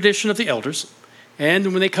to the tradition of the elders. And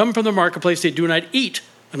when they come from the marketplace, they do not eat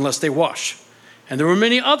unless they wash. And there were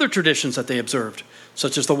many other traditions that they observed,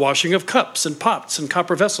 such as the washing of cups and pots and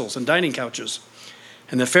copper vessels and dining couches.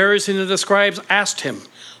 And the Pharisees and the scribes asked him,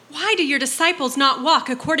 Why do your disciples not walk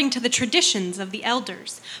according to the traditions of the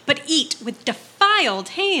elders, but eat with defiled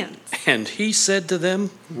hands? And he said to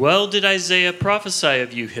them, Well did Isaiah prophesy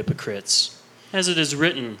of you hypocrites, as it is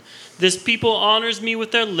written, This people honors me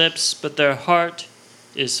with their lips, but their heart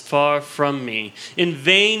is far from me. In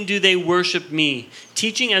vain do they worship me,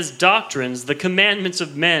 teaching as doctrines the commandments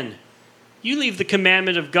of men. You leave the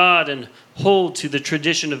commandment of God and hold to the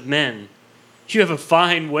tradition of men. You have a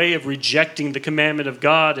fine way of rejecting the commandment of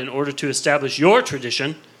God in order to establish your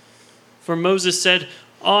tradition. For Moses said,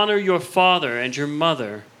 Honor your father and your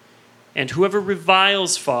mother, and whoever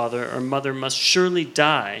reviles father or mother must surely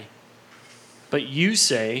die. But you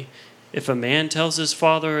say, if a man tells his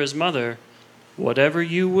father or his mother, Whatever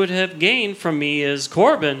you would have gained from me is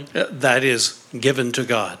Corban, that is, given to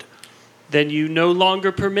God. Then you no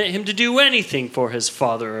longer permit him to do anything for his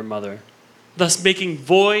father or mother, thus making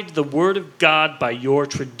void the word of God by your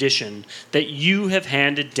tradition that you have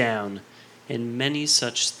handed down, and many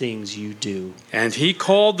such things you do. And he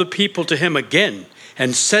called the people to him again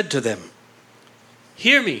and said to them,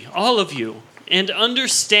 Hear me, all of you, and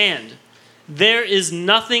understand. There is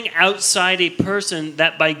nothing outside a person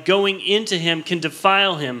that by going into him can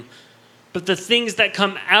defile him, but the things that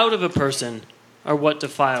come out of a person are what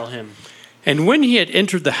defile him. And when he had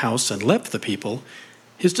entered the house and left the people,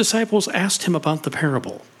 his disciples asked him about the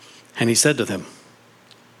parable. And he said to them,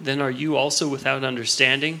 Then are you also without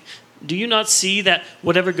understanding? Do you not see that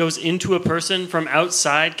whatever goes into a person from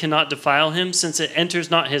outside cannot defile him, since it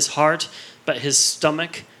enters not his heart, but his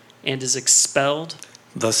stomach, and is expelled?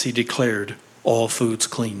 Thus he declared all foods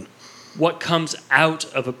clean. What comes out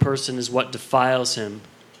of a person is what defiles him.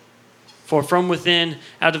 For from within,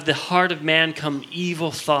 out of the heart of man come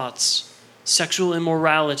evil thoughts, sexual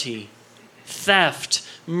immorality, theft,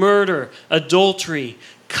 murder, adultery,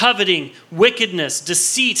 coveting, wickedness,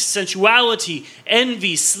 deceit, sensuality,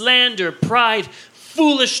 envy, slander, pride,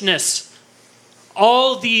 foolishness.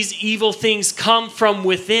 All these evil things come from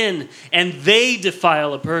within, and they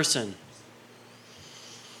defile a person.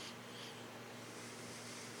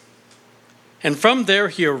 And from there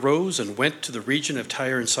he arose and went to the region of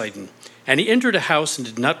Tyre and Sidon. And he entered a house and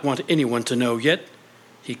did not want anyone to know, yet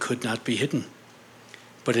he could not be hidden.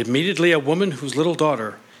 But immediately a woman whose little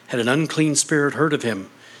daughter had an unclean spirit heard of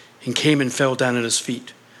him, and came and fell down at his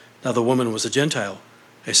feet. Now the woman was a Gentile,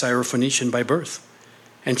 a Syrophoenician by birth.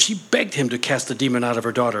 And she begged him to cast the demon out of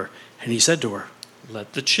her daughter. And he said to her,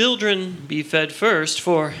 Let the children be fed first,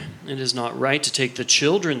 for it is not right to take the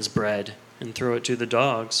children's bread and throw it to the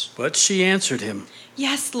dogs. But she answered him,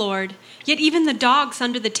 Yes, Lord, yet even the dogs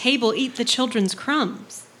under the table eat the children's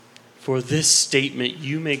crumbs. For this statement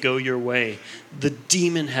you may go your way. The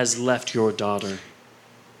demon has left your daughter.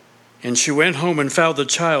 And she went home and found the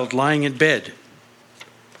child lying in bed,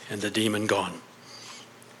 and the demon gone.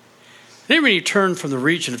 They returned from the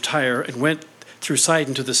region of Tyre and went through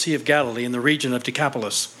Sidon to the Sea of Galilee in the region of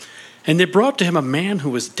Decapolis. And they brought to him a man who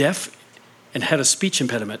was deaf and had a speech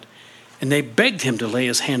impediment, and they begged him to lay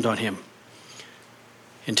his hand on him.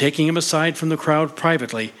 And taking him aside from the crowd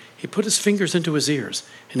privately, he put his fingers into his ears,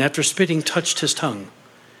 and after spitting, touched his tongue.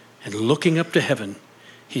 And looking up to heaven,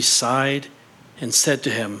 he sighed and said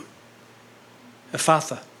to him,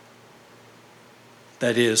 Ephatha,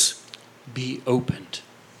 that is, Be opened.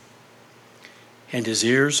 and his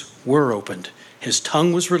ears were opened, his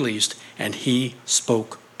tongue was released, and he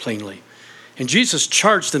spoke plainly. And Jesus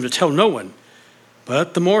charged them to tell no one,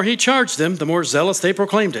 but the more he charged them, the more zealous they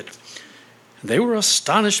proclaimed it. And they were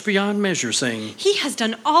astonished beyond measure, saying, He has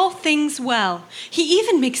done all things well. He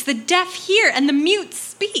even makes the deaf hear and the mute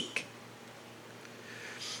speak.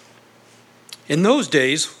 In those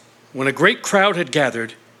days, when a great crowd had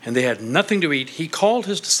gathered, and they had nothing to eat, he called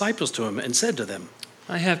his disciples to him and said to them,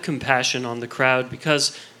 I have compassion on the crowd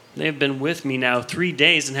because they have been with me now 3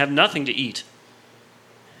 days and have nothing to eat.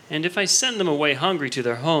 And if I send them away hungry to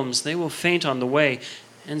their homes, they will faint on the way,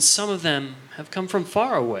 and some of them have come from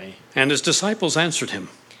far away. And his disciples answered him,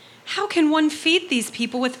 How can one feed these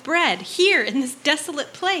people with bread here in this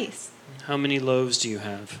desolate place? How many loaves do you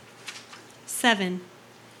have? 7.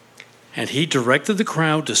 And he directed the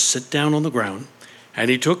crowd to sit down on the ground. And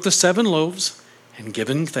he took the 7 loaves, and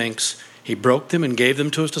giving thanks, he broke them and gave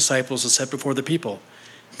them to his disciples to set before the people.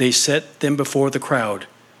 They set them before the crowd,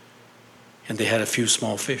 and they had a few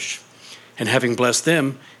small fish. And having blessed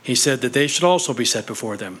them, he said that they should also be set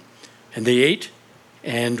before them. And they ate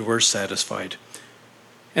and were satisfied.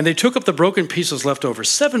 And they took up the broken pieces left over,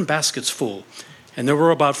 7 baskets full, and there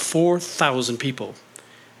were about 4,000 people.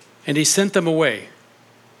 And he sent them away.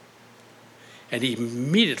 And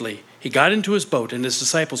immediately he got into his boat, and his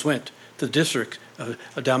disciples went to the district of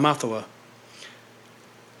Dalmathua.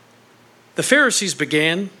 The Pharisees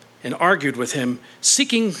began and argued with him,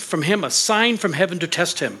 seeking from him a sign from heaven to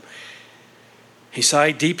test him. He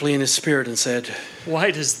sighed deeply in his spirit and said,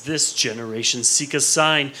 "Why does this generation seek a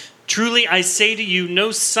sign? Truly I say to you,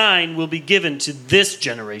 no sign will be given to this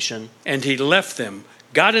generation." And he left them,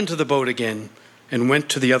 got into the boat again, and went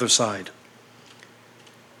to the other side.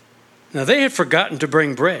 Now they had forgotten to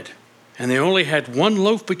bring bread, and they only had one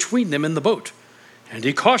loaf between them in the boat. And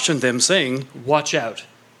he cautioned them, saying, "Watch out.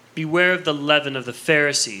 Beware of the leaven of the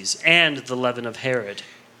Pharisees and the leaven of Herod."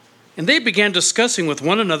 And they began discussing with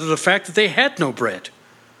one another the fact that they had no bread.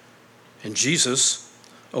 And Jesus,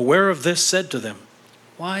 aware of this, said to them,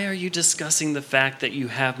 "Why are you discussing the fact that you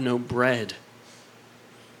have no bread?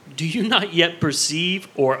 Do you not yet perceive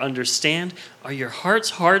or understand? Are your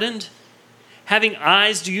hearts hardened? Having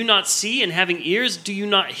eyes, do you not see? And having ears, do you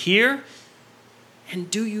not hear? And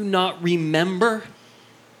do you not remember?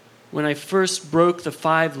 When I first broke the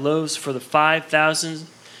 5 loaves for the 5,000,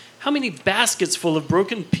 how many baskets full of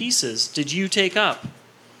broken pieces did you take up?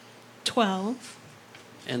 12.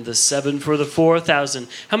 And the 7 for the 4,000,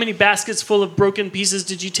 how many baskets full of broken pieces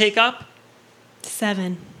did you take up?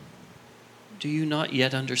 7. Do you not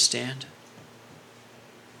yet understand?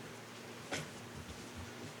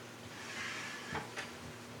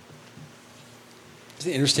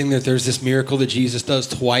 Isn't it interesting that there's this miracle that Jesus does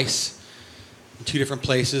twice in 2 different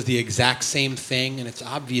places, the exact same thing, and it's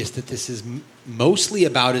obvious that this is mostly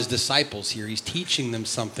about his disciples here. He's teaching them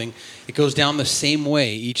something. It goes down the same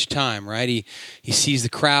way each time, right? He sees the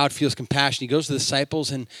crowd, feels compassion. He goes to the disciples,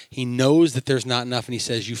 and he knows that there's not enough, and he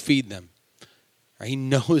says, "You feed them." Right? He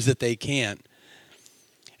knows that they can't.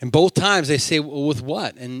 And both times they say, "Well, with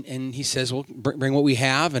what?" And he says, "Well, bring what we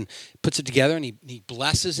have," and puts it together, and he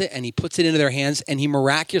blesses it, and he puts it into their hands, and he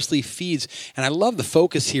miraculously feeds. And I love the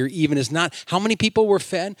focus here even is not how many people were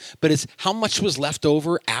fed, but it's how much was left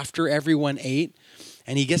over after everyone ate.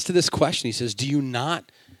 And he gets to this question. He says, "Do you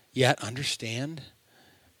not yet understand?"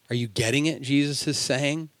 Are you getting it, Jesus is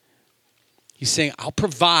saying? He's saying, "I'll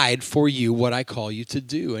provide for you what I call you to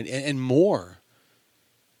do, and more."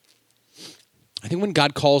 I think when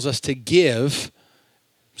God calls us to give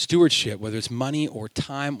stewardship, whether it's money or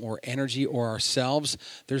time or energy or ourselves,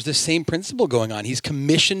 there's the same principle going on. He's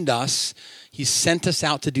commissioned us. He's sent us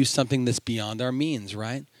out to do something that's beyond our means,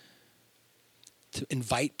 right? To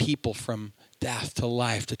invite people from death to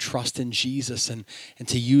life, to trust in Jesus, and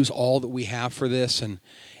to use all that we have for this. And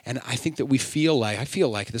I think that I feel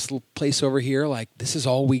like this little place over here, like this is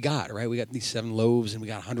all we got, right? We got these 7 loaves and we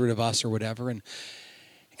got 100 of us or whatever. And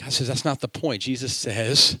God says, that's not the point. Jesus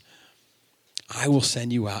says, "I will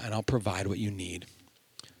send you out and I'll provide what you need."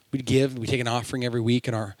 We take an offering every week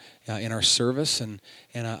in our service, and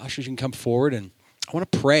ushers, you can come forward, and I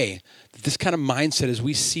want to pray that this kind of mindset, as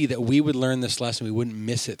we see that we would learn this lesson, we wouldn't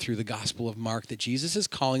miss it through the Gospel of Mark, that Jesus is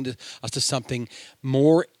calling us to something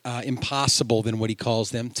more impossible than what he calls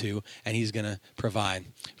them to, and he's going to provide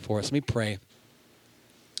for us. Let me pray.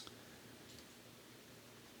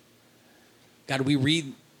 God, we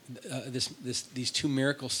read these 2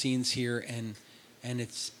 miracle scenes here, and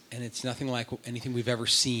it's nothing like anything we've ever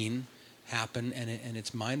seen happen, and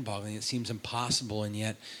it's mind-boggling. It seems impossible, and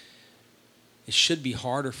yet it should be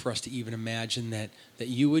harder for us to even imagine that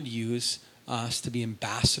you would use us to be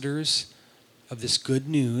ambassadors of this good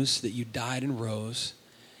news that you died and rose,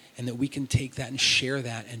 and that we can take that and share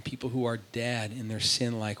that, and people who are dead in their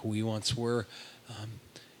sin like we once were,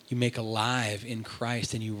 you make alive in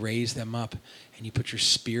Christ, and you raise them up, and you put your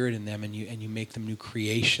spirit in them, and you make them new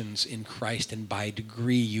creations in Christ, and by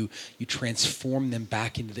degree you transform them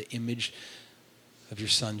back into the image of your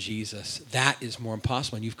Son Jesus. That is more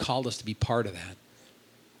impossible, and you've called us to be part of that.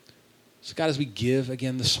 So God, as we give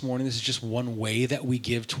again this morning, this is just one way that we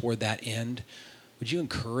give toward that end. Would you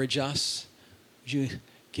encourage us? Would you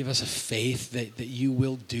give us a faith that you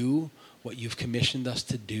will do what you've commissioned us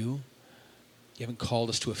to do? You haven't called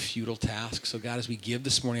us to a futile task. So God, as we give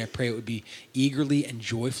this morning, I pray it would be eagerly and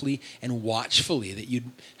joyfully and watchfully, that you'd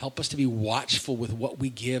help us to be watchful with what we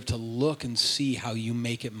give, to look and see how you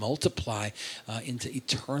make it multiply into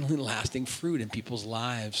eternally lasting fruit in people's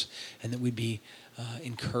lives, and that we'd be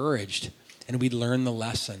encouraged, and we'd learn the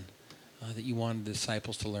lesson that you wanted the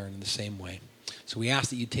disciples to learn in the same way. So we ask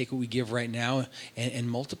that you take what we give right now and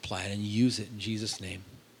multiply it and use it in Jesus' name.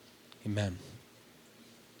 Amen.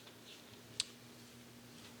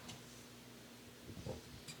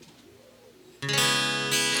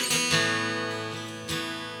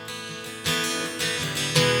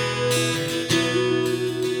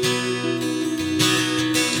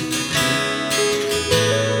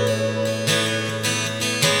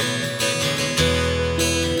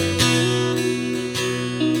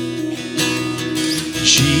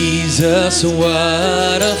 Jesus,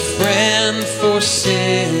 what a friend for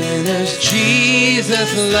sinners.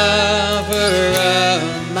 Jesus, lover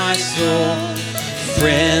of my soul.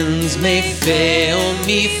 Friends may fail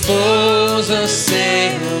me, foes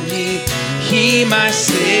assail me. He, my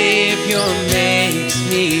Savior, makes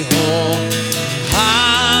me whole.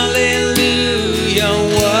 Hallelujah,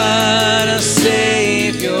 what a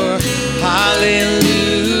Savior.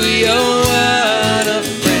 Hallelujah, what a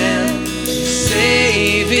friend.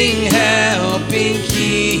 Saving, helping,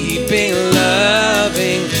 keeping,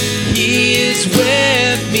 loving. He is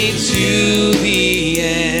with me to the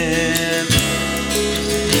end.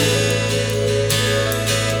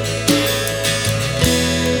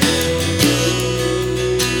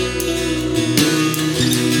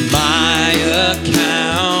 My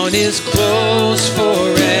account is closed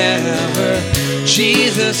forever.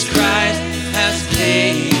 Jesus Christ has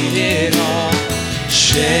paid it all.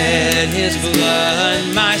 Shed his blood,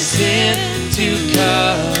 my sin to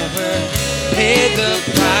cover. Paid the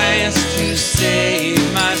price to save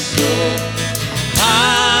my soul.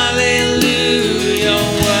 Hallelujah,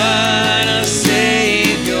 what a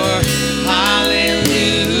Savior.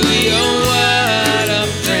 Hallelujah, what a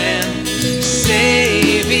friend.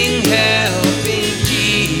 Saving, helping,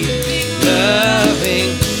 keeping, loving.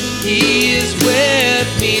 He is with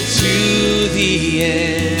me to the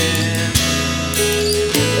end.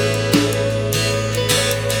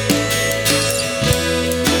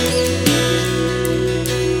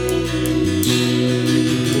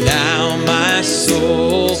 Now my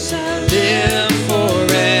soul shall live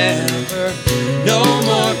forever. No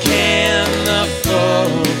more can the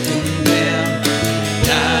foe condemn.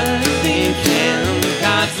 Nothing can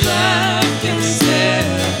God's love can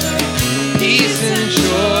sever. Peace and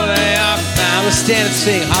joy are found. Let's stand and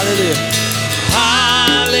sing. Hallelujah.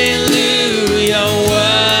 Hallelujah,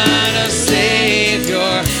 what a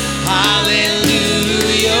Savior.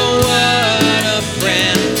 Hallelujah, what a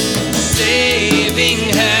friend. Saving,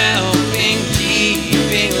 helping,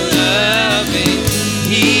 keeping, loving.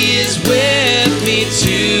 He is with me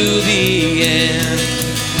to the end.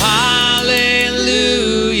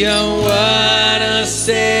 Hallelujah, what a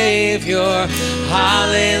Savior.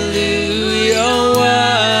 Hallelujah,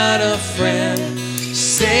 what a friend.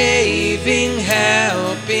 Saving,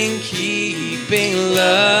 helping, keeping,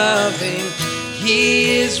 loving.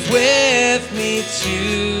 He is with me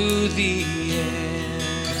to the end.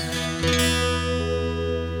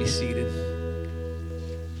 Be seated.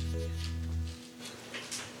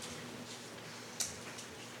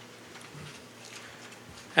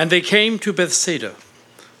 And they came to Bethsaida.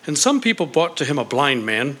 And some people brought to him a blind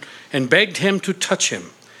man and begged him to touch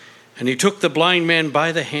him. And he took the blind man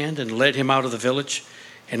by the hand and led him out of the village.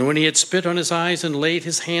 And when he had spit on his eyes and laid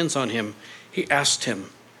his hands on him, he asked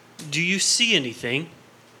him. Do you see anything?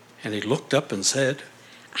 And he looked up and said,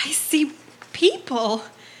 I see people,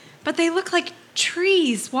 but they look like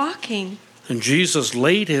trees walking. And Jesus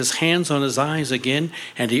laid his hands on his eyes again,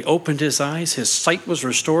 and he opened his eyes. His sight was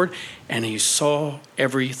restored, and he saw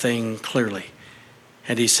everything clearly.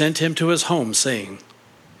 And he sent him to his home, saying,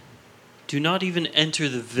 Do not even enter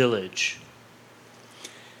the village.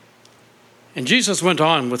 And Jesus went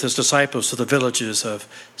on with his disciples to the villages of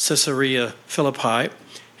Caesarea Philippi,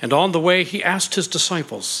 and on the way he asked his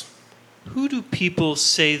disciples, Who do people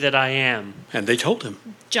say that I am? and they told him.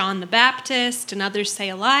 John the Baptist, and others say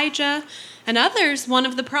Elijah, and others one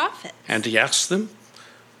of the prophets. And he asked them.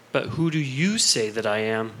 But who do you say that I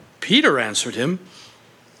am? Peter answered him,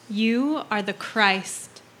 You are the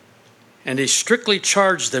Christ. and he strictly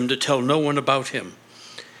charged them to tell no one about him.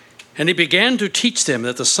 And he began to teach them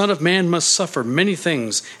that the Son of Man must suffer many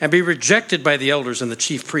things and be rejected by the elders and the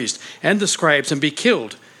chief priests and the scribes and be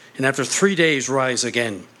killed, and after 3 days rise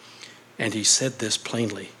again. And he said this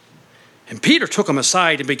plainly. And Peter took him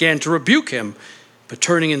aside and began to rebuke him. But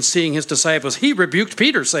turning and seeing his disciples, he rebuked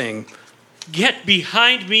Peter, saying, Get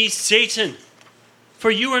behind me, Satan!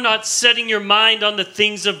 For you are not setting your mind on the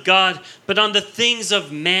things of God, but on the things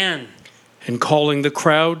of man. And calling the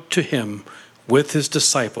crowd to him with his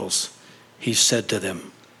disciples, he said to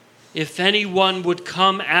them, If anyone would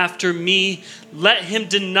come after me, let him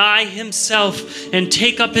deny himself and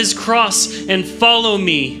take up his cross and follow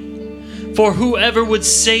me. For whoever would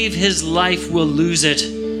save his life will lose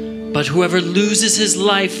it, but whoever loses his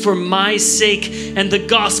life for my sake and the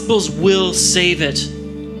gospel's will save it.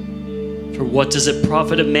 For what does it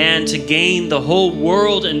profit a man to gain the whole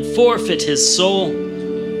world and forfeit his soul?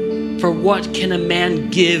 For what can a man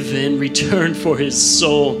give in return for his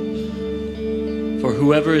soul? For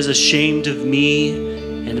whoever is ashamed of me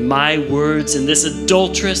and my words in this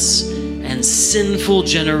adulterous and sinful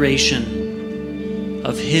generation,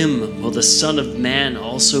 Of him will the Son of Man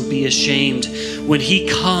also be ashamed when he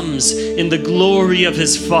comes in the glory of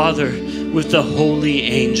his Father with the holy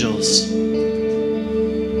angels.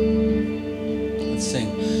 Let's sing.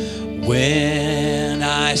 When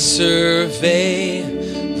I survey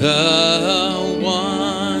the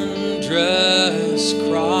wondrous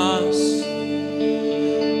cross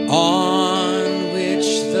on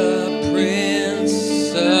which the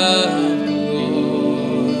Prince of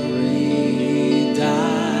Glory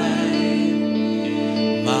died,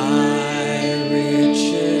 my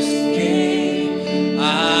richest gain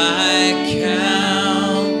I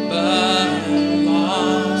count but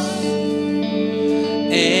loss,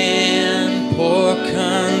 and pour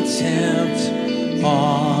contempt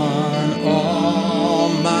on all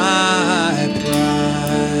my pride.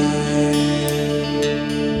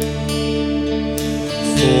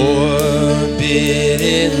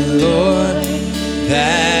 Forbidden, Lord,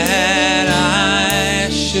 that I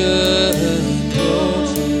should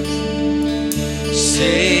boast,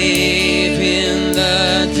 save in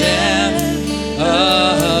the death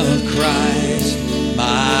of Christ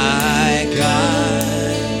my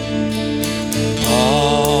God.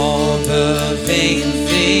 All the vain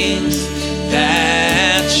things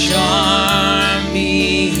that charm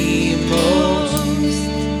me most,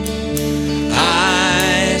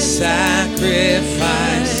 I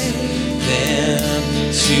sacrifice them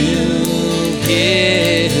to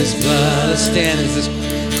his blood. Let's stand as this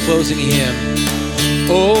closing hymn.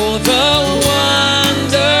 Oh, the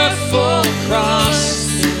wonderful cross.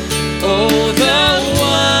 Oh, the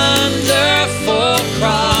wonderful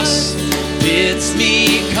cross bids me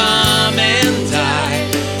come and die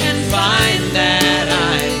and find that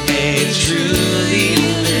I may truly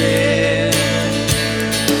live.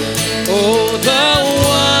 Oh, the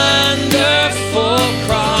wonderful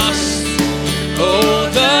cross. Oh,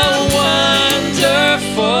 the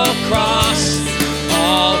wonderful cross.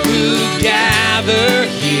 All who gather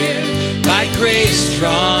here by grace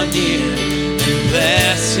draw near and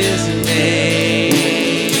bless his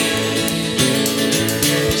name.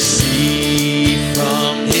 See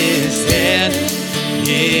from his head,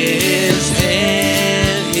 his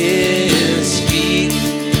feet,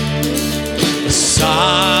 the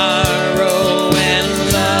sorrow and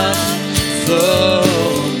love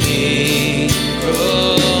flowing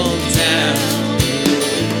down.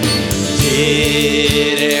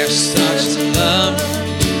 Did ere such love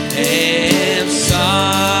and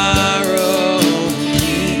sorrow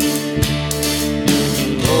meet,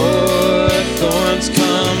 o'er thorns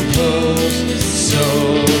composed so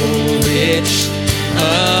rich a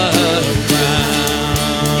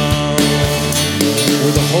crown.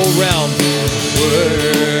 Were the whole realm,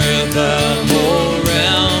 were the whole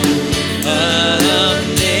realm of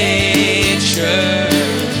nature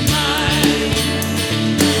mine,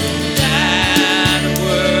 that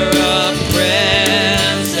were a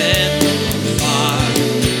present far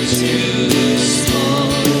too small,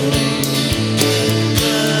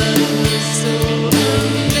 but so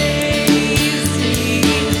amazing,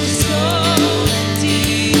 so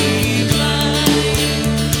divine.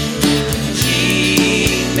 He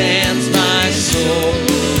demands my soul,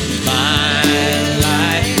 my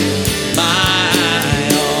life, my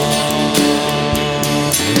all.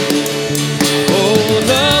 Oh,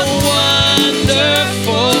 the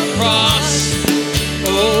wonderful cross.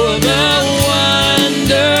 Oh, the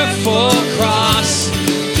wonderful cross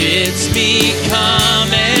bids me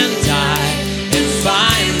come and die and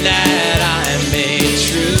find that I may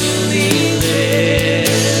truly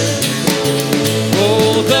live.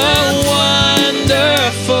 Oh, the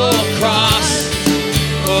wonderful cross.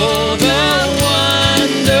 Oh, the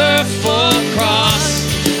wonderful cross.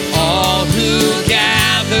 All who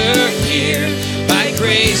gather here by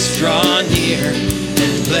grace draw near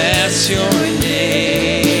and bless your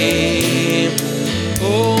name.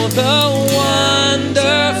 Oh, the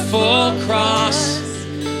wonderful cross.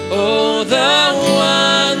 Oh, the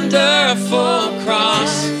wonderful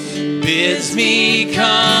cross bids me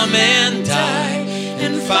come and die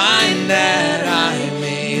and find that I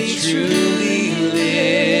may truly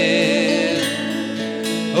live.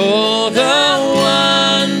 Oh, the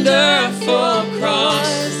wonderful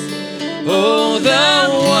cross. Oh, the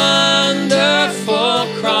wonderful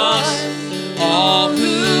cross. All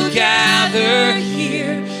who gather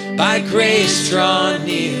here by grace draw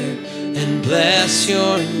near and bless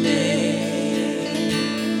your name.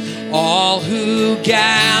 All who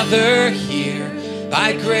gather here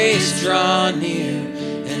by grace draw near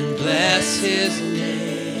and bless his name.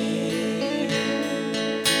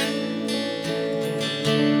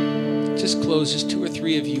 Just close. close, just 2 or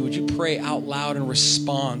 3 of you, would you pray out loud in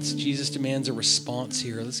response? Jesus demands a response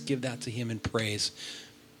here. Let's give that to him in praise.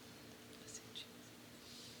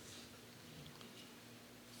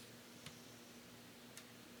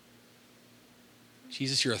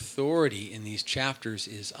 Jesus, your authority in these chapters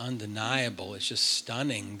is undeniable. It's just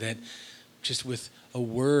stunning that just with a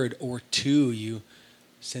word or two, you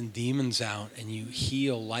send demons out and you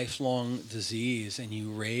heal lifelong disease and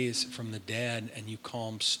you raise from the dead and you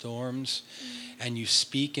calm storms and you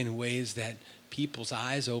speak in ways that people's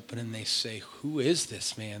eyes open and they say, who is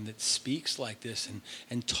this man that speaks like this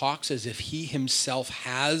and talks as if he himself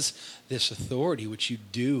has this authority, which you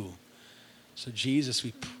do. So Jesus,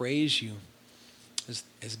 we praise you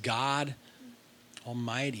as God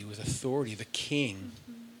Almighty with authority, the King.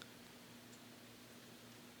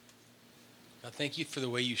 God, thank you for the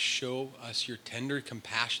way you show us your tender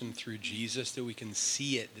compassion through Jesus, that we can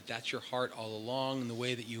see it, that that's your heart all along, and the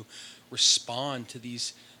way that you respond to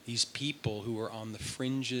these people who are on the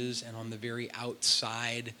fringes and on the very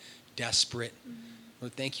outside, desperate.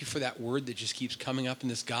 Lord, thank you for that word that just keeps coming up in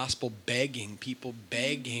this gospel, people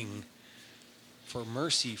begging for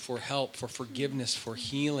mercy, for help, for forgiveness, for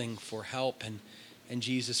healing, for help. And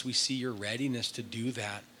Jesus, we see your readiness to do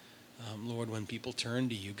that. Lord, when people turn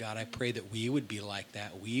to you, God, I pray that we would be like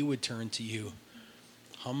that. We would turn to you,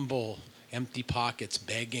 humble, empty pockets,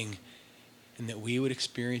 begging, and that we would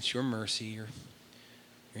experience your mercy, your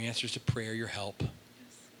answers to prayer, your help.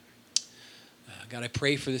 God, I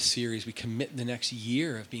pray for this series. We commit the next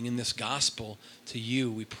year of being in this gospel to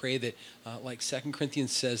you. We pray that, like 2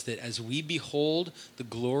 Corinthians says, that as we behold the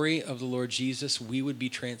glory of the Lord Jesus, we would be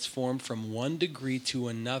transformed from one degree to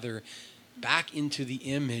another back into the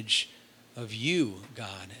image of you,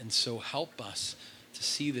 God. And so help us to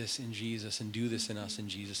see this in Jesus and do this in us in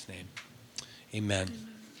Jesus' name. Amen.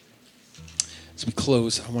 As we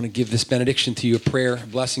close, I want to give this benediction to you, a prayer, a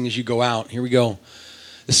blessing as you go out. Here we go.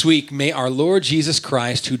 This week, may our Lord Jesus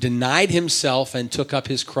Christ, who denied himself and took up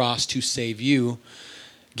his cross to save you,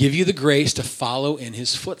 give you the grace to follow in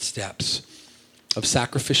his footsteps of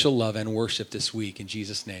sacrificial love and worship this week. In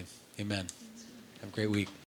Jesus' name, amen. Have a great week.